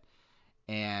holding it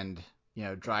and,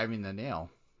 driving the nail,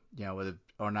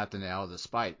 or not the nail, the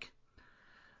spike.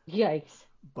 Yikes.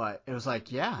 But it was like,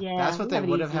 that's what they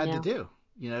would have had to do,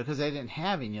 because they didn't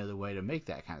have any other way to make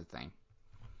that kind of thing.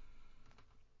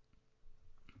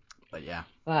 But yeah.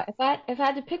 If I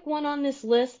had to pick one on this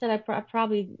list that I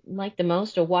probably like the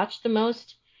most or watch the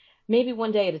most, maybe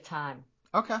One Day at a Time.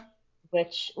 Okay.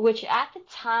 Which at the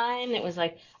time it was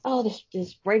like, oh,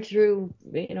 this breakthrough,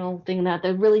 thing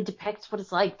that really depicts what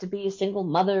it's like to be a single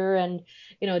mother and,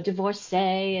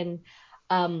 divorcee. And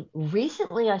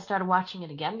recently I started watching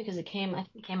it again because I think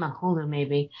it came on Hulu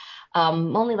maybe.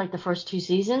 Only like the first 2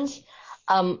 seasons.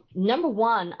 Number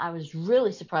one, I was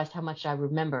really surprised how much I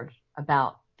remembered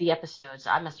about the episodes.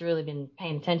 I must have really been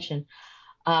paying attention.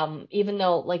 Even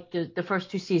though like the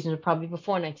first 2 seasons were probably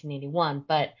before 1981,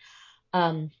 but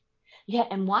yeah,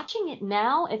 and watching it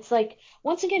now, it's like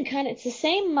once again kind of it's the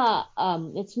same.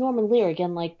 It's Norman Lear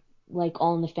again, like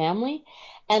All in the Family,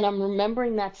 and I'm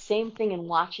remembering that same thing and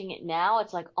watching it now.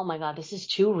 It's like, oh my God, this is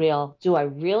too real. Do I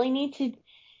really need to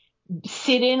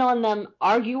sit in on them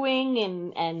arguing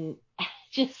and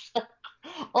just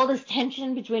all this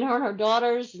tension between her and her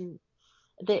daughters, and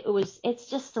it's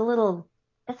just a little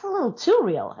too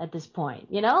real at this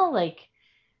point, like.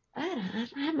 I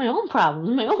have my own problems,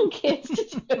 my own kids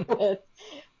to deal with.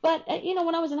 But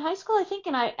when I was in high school, I think,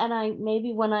 and I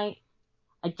maybe when I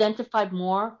identified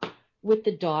more with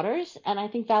the daughters, and I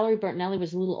think Valerie Bertinelli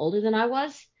was a little older than I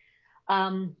was.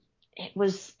 It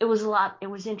was a lot. It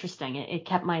was interesting. It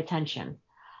kept my attention.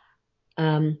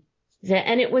 And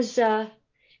it was a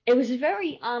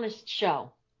very honest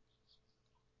show,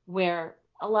 where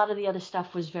a lot of the other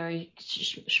stuff was very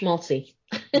schmaltzy.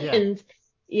 Yeah. And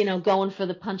going for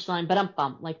the punchline,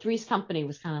 but like Three's Company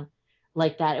was kind of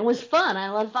like that. It was fun. I had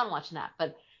a lot of fun watching that,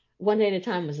 but One Day at a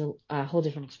Time was a whole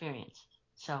different experience.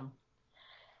 So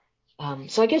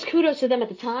I guess kudos to them at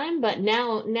the time, but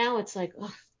now it's like,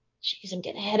 oh, jeez, I'm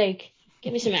getting a headache.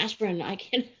 Give me some aspirin. I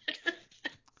can't.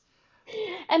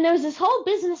 And there was this whole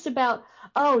business about,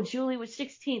 oh, Julie was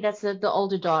 16. That's the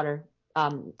older daughter.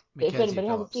 If anybody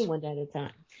hasn't seen One Day at a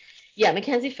Time. Yeah,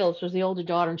 Mackenzie Phillips was the older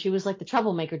daughter, and she was like the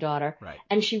troublemaker daughter. Right.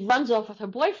 And she runs off with her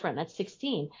boyfriend at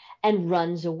 16 and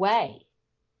runs away.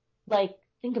 Like,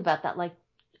 think about that. Like,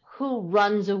 who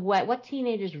runs away? What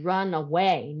teenagers run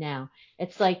away now?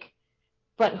 It's like,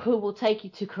 but who will take you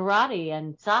to karate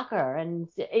and soccer? And,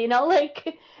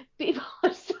 like, people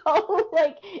are so,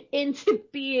 like, into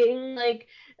being, like,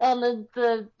 on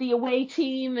the away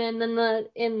team and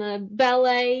in the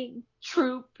ballet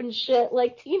troupe and shit.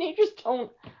 Like, teenagers don't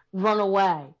run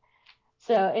away.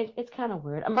 So it's kind of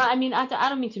weird. I mean, I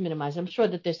don't mean to minimize. I'm sure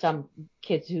that there's some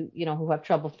kids who have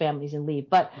troubled families and leave,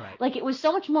 but right. Like it was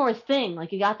so much more a thing.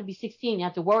 Like you got to be 16, you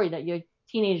have to worry that your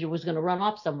teenager was going to run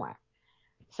off somewhere.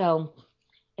 So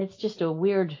it's just a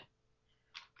weird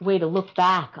way to look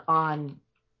back on,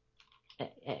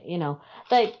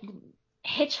 like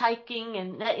hitchhiking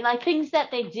and like things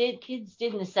that kids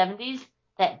did in the 70s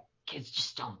that kids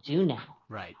just don't do now.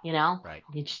 Right. Right.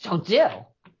 You just don't do.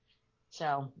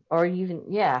 So, or even,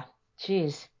 yeah,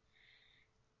 geez.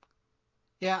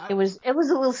 Yeah. It was a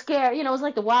little scary. It was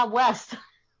like the Wild West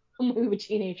when we were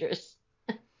teenagers.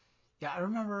 Yeah, I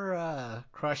remember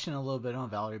crushing a little bit on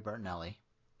Valerie Bertinelli.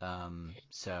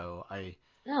 So I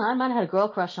might have had a girl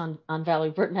crush on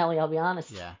Valerie Bertinelli, I'll be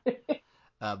honest. Yeah.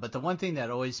 But the one thing that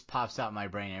always pops out in my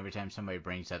brain every time somebody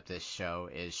brings up this show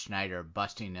is Schneider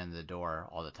busting in the door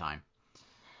all the time.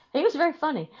 He was very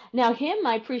funny. Now, him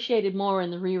I appreciated more in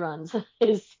the reruns,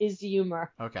 his humor.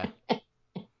 Okay.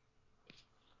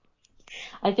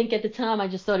 I think at the time I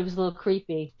just thought he was a little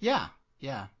creepy. Yeah,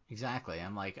 exactly.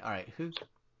 I'm like, all right, who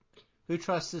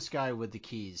trusts this guy with the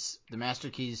keys, the master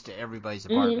keys to everybody's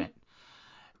apartment?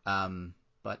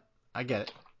 But I get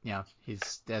it. You know,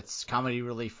 that's comedy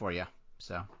relief for you.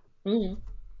 So.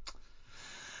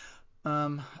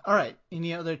 All right.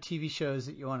 Any other TV shows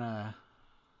that you want to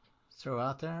throw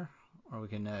out there, or we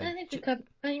can? I think we covered.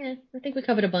 I think we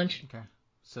covered a bunch. Okay.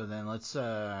 So then let's.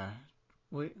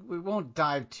 We won't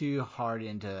dive too hard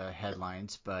into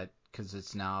headlines, but because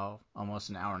it's now almost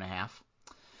an hour and a half.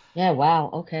 Yeah.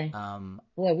 Wow. Okay.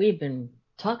 Boy, we've been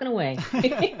talking away.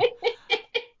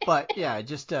 But yeah,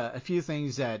 just a few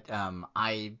things that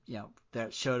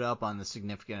that showed up on the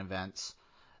significant events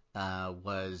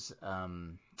was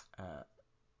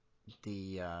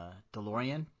the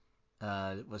DeLorean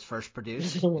was first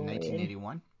produced in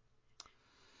 1981.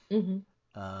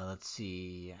 Let's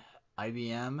see,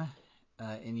 IBM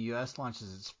in the U.S.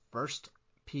 launches its first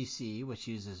PC, which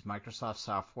uses Microsoft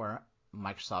software,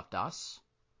 Microsoft DOS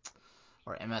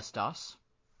or MS-DOS.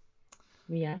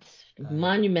 Yes,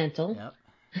 monumental. Yep.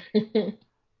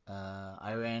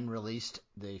 Iran released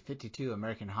the 52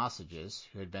 American hostages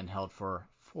who had been held for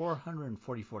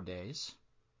 444 days.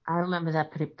 I remember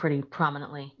that pretty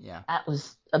prominently. Yeah. That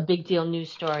was a big deal news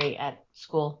story at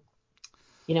school.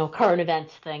 You know, current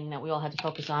events thing that we all had to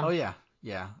focus on. Oh, yeah.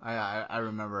 Yeah. I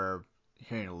remember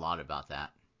hearing a lot about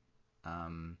that.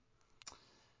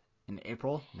 In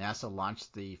April, NASA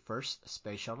launched the first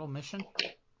space shuttle mission.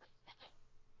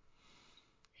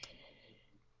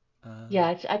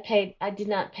 Yeah, I did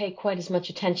not pay quite as much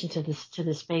attention to the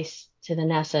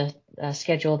NASA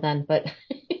schedule then, but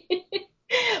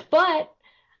but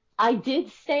I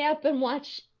did stay up and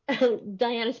watch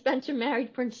Diana Spencer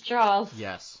married Prince Charles.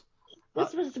 Yes.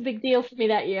 This was a big deal for me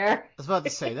that year. I was about to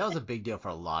say, that was a big deal for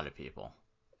a lot of people.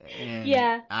 And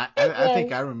yeah. I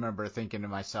think I remember thinking to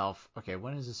myself, okay,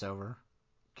 when is this over?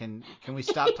 Can we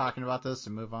stop talking about this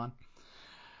and move on?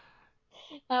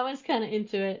 I was kind of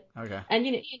into it. Okay. And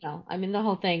you know, I mean the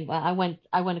whole thing. I went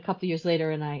a couple of years later,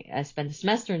 and I spent a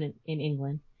semester in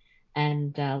England,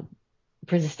 and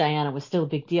Princess Diana was still a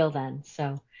big deal then. So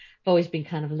I've always been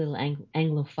kind of a little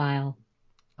Anglophile.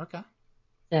 Okay.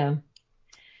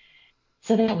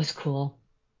 So that was cool.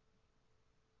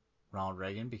 Ronald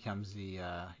Reagan becomes the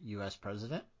U.S.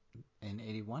 president in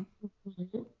 81.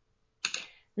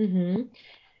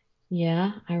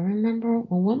 Yeah, I remember.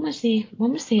 Well, when was the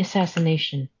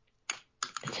assassination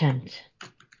attempt?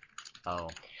 Oh.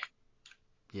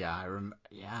 Yeah, I remember.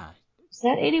 Yeah. Is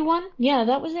that 81? Yeah,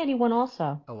 that was 81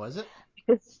 also. Oh, was it?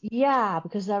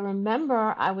 Because I remember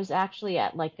I was actually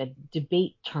at like a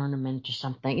debate tournament or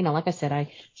something. You know, like I said,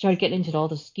 I started getting into all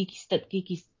this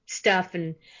geeky stuff,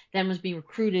 and then was being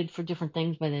recruited for different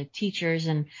things by the teachers.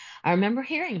 And I remember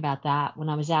hearing about that when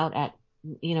I was out at,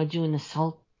 doing this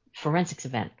whole forensics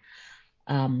event.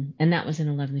 And that was in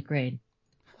 11th grade.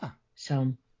 Huh.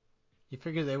 So. You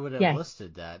figure they would have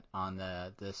listed that on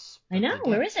this. I know.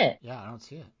 Where is it? Yeah, I don't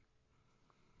see it.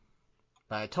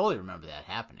 But I totally remember that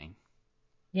happening.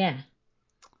 Yeah.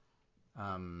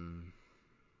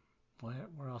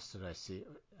 Where else did I see?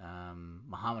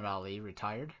 Muhammad Ali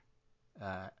retired.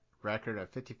 Record of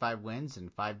 55 wins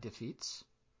and 5 defeats.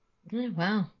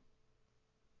 Wow.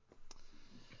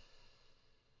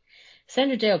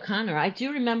 Sandra Day O'Connor. I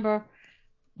do remember.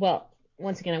 Well,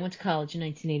 once again, I went to college in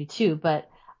 1982, but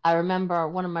I remember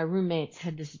one of my roommates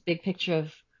had this big picture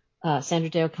of Sandra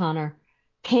Day O'Connor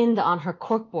pinned on her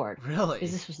corkboard. Really?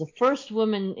 Because this was the first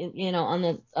woman, on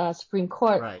the Supreme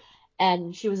Court. Right.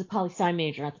 And she was a poli-sci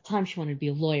major. At the time, she wanted to be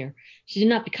a lawyer. She did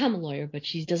not become a lawyer, but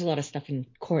she does a lot of stuff in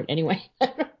court anyway.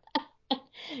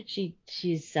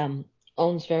 She's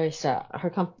owns various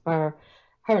her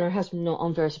and her husband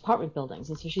own various apartment buildings,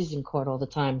 and so she's in court all the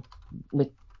time with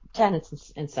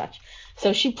tenants and such.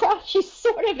 So she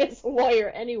sort of is a lawyer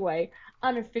anyway,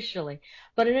 unofficially.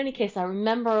 But in any case, I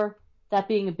remember that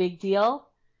being a big deal,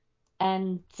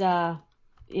 and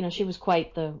she was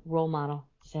quite the role model.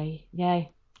 Say,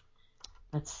 yay,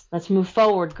 let's move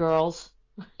forward, girls,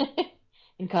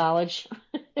 in college.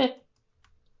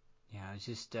 Yeah, I was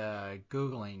just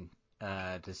Googling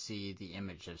to see the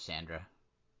image of Sandra.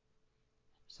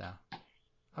 So,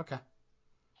 okay.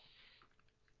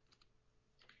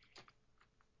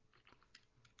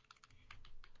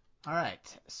 All right,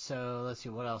 so let's see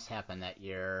what else happened that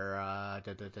year.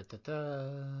 There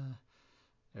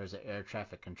was an air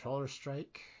traffic controller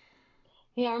strike.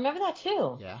 Yeah, I remember that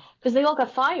too. Yeah. Because they all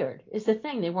got fired, is the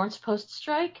thing. They weren't supposed to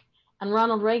strike, and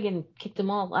Ronald Reagan kicked them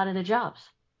all out of their jobs.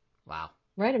 Wow.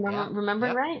 Right? Remember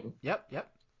yep. Right? Yep.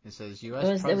 It says U.S.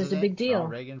 President it was a big deal.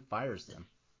 Ronald Reagan fires them.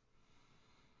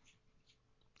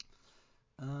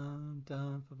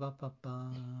 The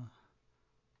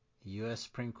U.S.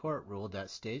 Supreme Court ruled that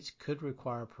states could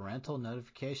require parental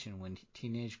notification when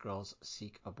teenage girls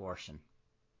seek abortion.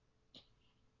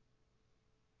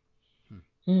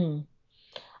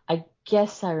 I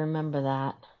guess I remember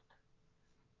that.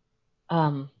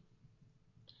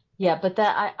 Yeah, but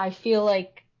that I feel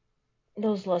like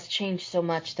those laws changed so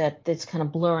much that it's kind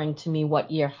of blurring to me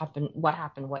what happened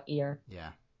what year. Yeah.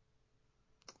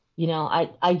 You know,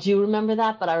 I do remember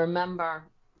that, but I remember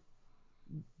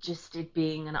just it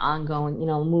being an ongoing,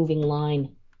 moving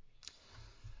line.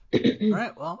 All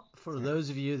right. Well, for those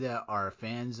of you that are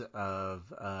fans of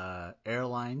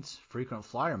airlines, frequent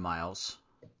flyer miles,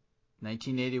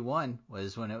 1981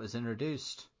 was when it was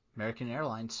introduced. American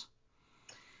Airlines.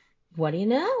 What do you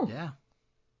know? Yeah.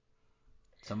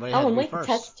 Somebody had to be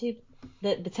first.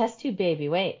 The test tube baby.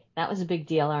 Wait, that was a big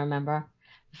deal. I remember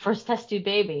the first test tube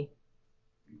baby.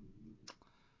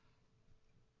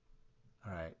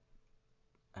 All right.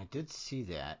 I did see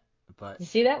that, but you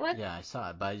see that one? Yeah, I saw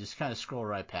it, but I just kind of scrolled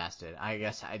right past it. I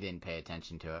guess I didn't pay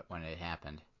attention to it when it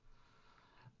happened.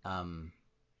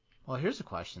 Well, here's a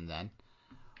question then.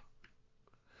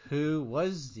 Who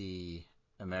was the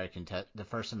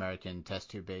first American test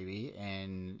tube baby,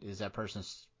 and is that person,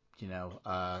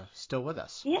 still with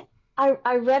us? Yeah,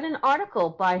 I read an article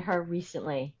by her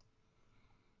recently.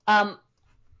 I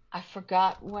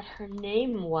forgot what her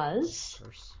name was,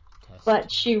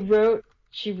 but she wrote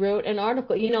an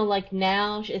article. Like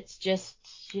now it's just,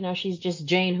 she's just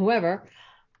Jane whoever,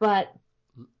 but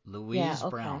Louise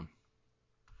Brown.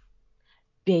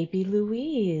 Baby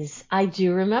Louise. I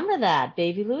do remember that,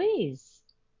 Baby Louise.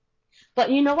 But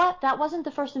you know what? That wasn't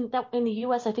the first in the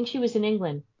U.S. I think she was in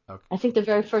England. Okay. I think the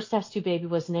very first test tube baby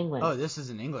was in England. Oh, this is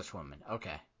an English woman.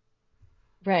 Okay.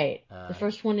 Right. The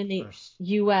first one in the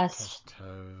U.S. Test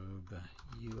tube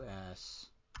U.S.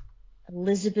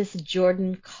 Elizabeth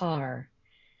Jordan Carr.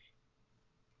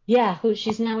 Yeah,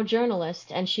 she's now a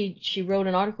journalist, and she wrote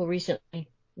an article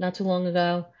recently, not too long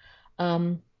ago,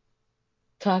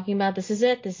 talking about this is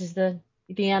it. This is the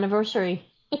anniversary.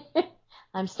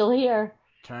 I'm still here.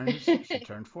 She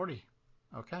turned 40.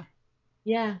 Okay.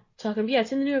 Yeah,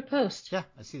 it's in the New York Post. Yeah,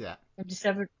 I see that. From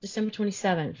December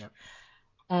 27th. Yep.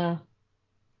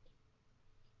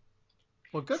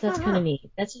 Well, good so for that's her. kind of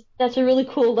neat. That's a really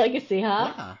cool legacy,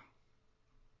 huh? Yeah.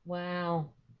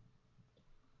 Wow.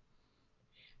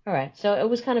 All right. So it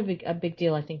was kind of a big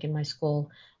deal, I think, in my school.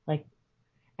 Like,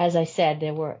 as I said,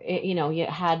 there were, you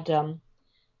had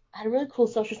I had a really cool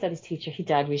social studies teacher. He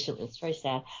died recently. It's very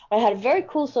sad. I had a very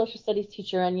cool social studies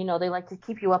teacher, and, they like to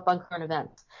keep you up on current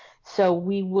events. So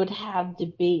we would have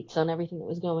debates on everything that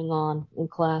was going on in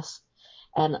class.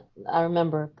 And I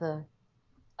remember the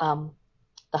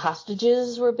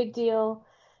hostages were a big deal,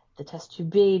 the test tube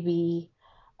baby,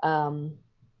 with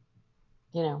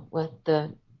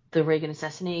the Reagan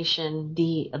assassination,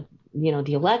 the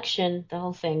election, the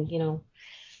whole thing,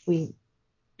 we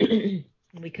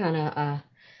we kind of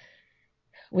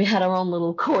we had our own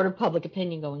little court of public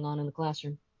opinion going on in the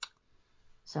classroom.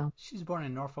 So she's born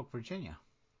in Norfolk, Virginia.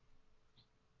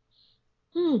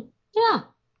 Yeah.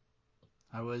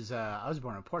 I was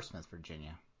born in Portsmouth,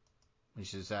 Virginia,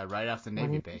 which is right off the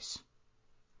Navy base.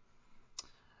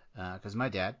 Because my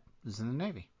dad was in the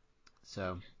Navy,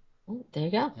 so. There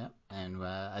you go. Yep, and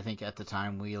I think at the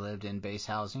time we lived in base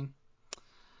housing,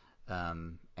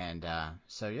 so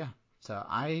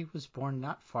I was born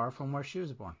not far from where she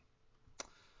was born.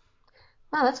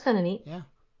 Wow, that's kind of neat. Yeah.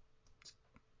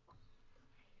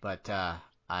 But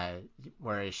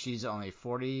whereas she's only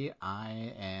 40,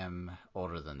 I am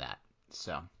older than that.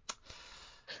 So,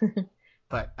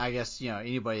 but I guess,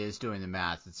 anybody that's doing the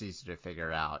math, it's easy to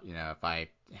figure out, if I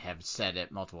have said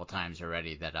it multiple times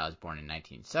already that I was born in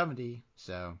 1970.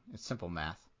 So it's simple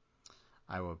math.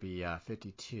 I will be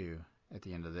 52 at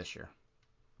the end of this year.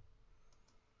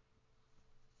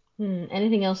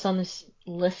 Anything else on this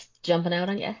list jumping out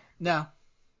on you? No.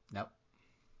 Nope.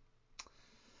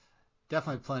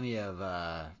 Definitely plenty of,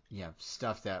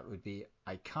 stuff that would be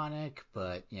iconic,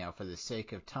 but, for the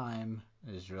sake of time,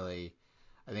 I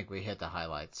think we hit the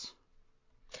highlights.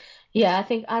 Yeah, I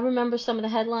think I remember some of the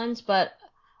headlines, but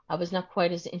I was not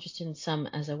quite as interested in some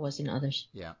as I was in others.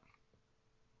 Yeah.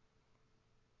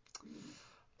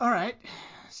 All right.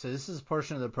 So this is a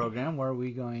portion of the program where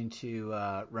we're going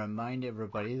to remind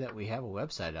everybody that we have a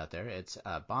website out there. It's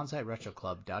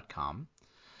bonsairetroclub.com.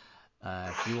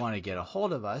 If you want to get a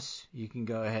hold of us, you can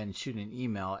go ahead and shoot an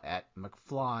email at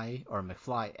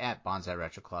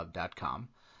mcfly@bonsairetroclub.com.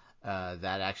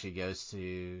 That actually goes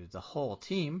to the whole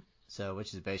team,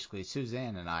 which is basically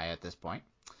Suzanne and I at this point.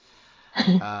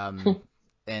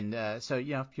 And so,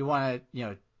 if you want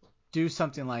to, do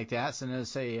something like that, send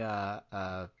us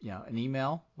an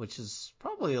email, which is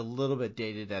probably a little bit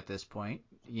dated at this point.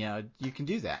 You can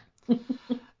do that.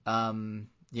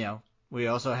 We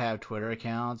also have Twitter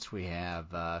accounts. We have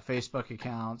Facebook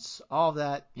accounts. All of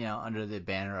that, under the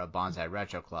banner of Bonsai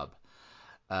Retro Club.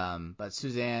 But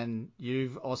Suzanne,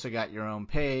 you've also got your own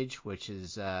page, which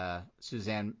is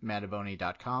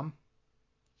SuzanneMattaboni.com.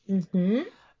 Mm-hmm.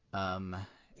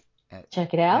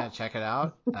 Check it out. Yeah, check it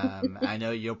out. I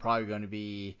know you're probably going to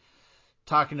be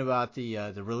talking about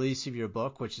the release of your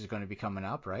book, which is going to be coming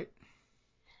up, right?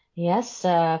 Yes,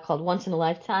 called Once in a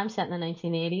Lifetime, set in the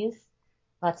 1980s.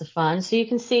 Lots of fun. So you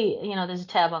can see, there's a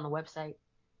tab on the website.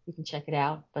 You can check it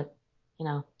out. But,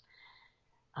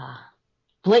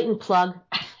 blatant plug.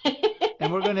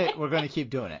 And we're gonna keep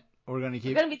doing it. We're gonna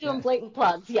be doing blatant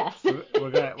plugs. Yes.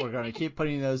 we're gonna keep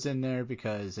putting those in there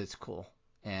because it's cool,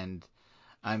 and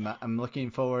I'm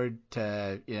looking forward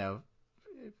to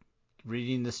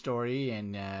reading the story,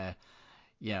 and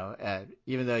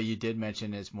even though you did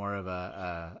mention it's more of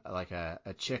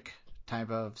a chick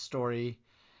type of story,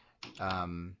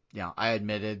 I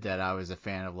admitted that I was a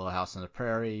fan of Little House on the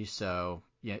Prairie, so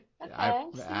okay,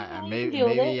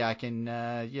 maybe I can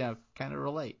kind of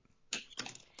relate.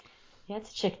 Yeah,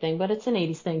 it's a chick thing, but it's an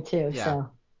 80s thing too, Yeah. so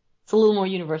it's a little more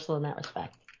universal in that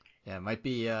respect. Yeah, it might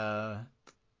be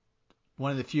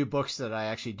one of the few books that I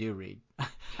actually do read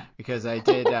because I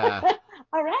did.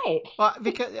 All right. Well,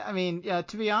 because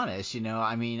to be honest,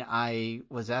 I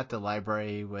was at the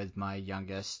library with my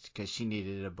youngest because she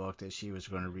needed a book that she was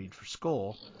going to read for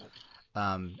school,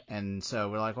 and so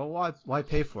we're like, well, why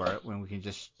pay for it when we can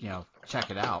just check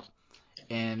it out?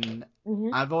 And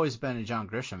I've always been a John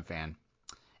Grisham fan,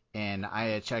 and I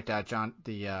had checked out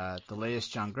the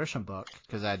latest John Grisham book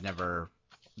because I'd never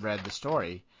read the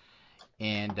story,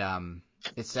 and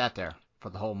it sat there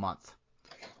for the whole month.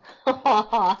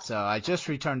 So I just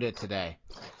returned it today,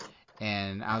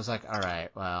 and I was like, all right,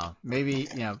 well, maybe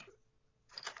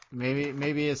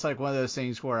it's like one of those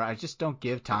things where I just don't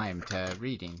give time to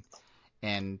reading,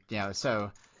 and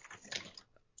so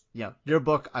your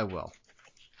book I will.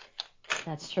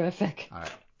 That's terrific. All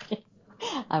right.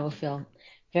 I will feel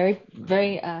very,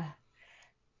 very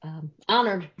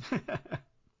honored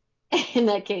in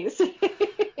that case.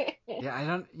 Yeah, I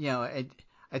don't,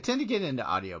 I tend to get into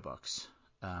audiobooks.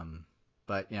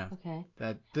 But okay.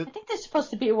 I think there's supposed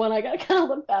to be one. I gotta kind of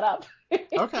look that up.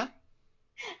 Okay. I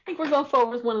think we're going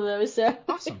forward with one of those. So.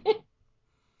 Awesome.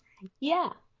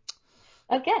 Yeah.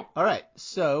 Okay. All right.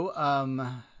 So,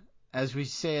 as we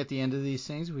say at the end of these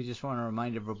things, we just want to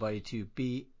remind everybody to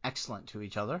be excellent to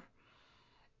each other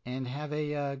and have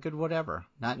a good whatever,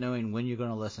 not knowing when you're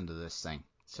going to listen to this thing.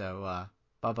 So,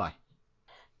 bye-bye.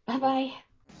 Bye-bye.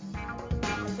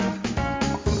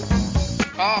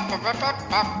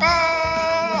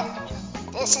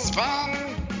 This has been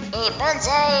a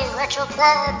Bonsai Retro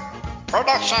Club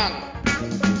production.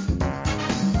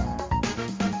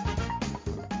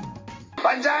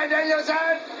 Bonsai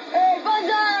Danielson! Hey,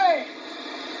 Bonsai!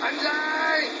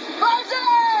 Bonsai!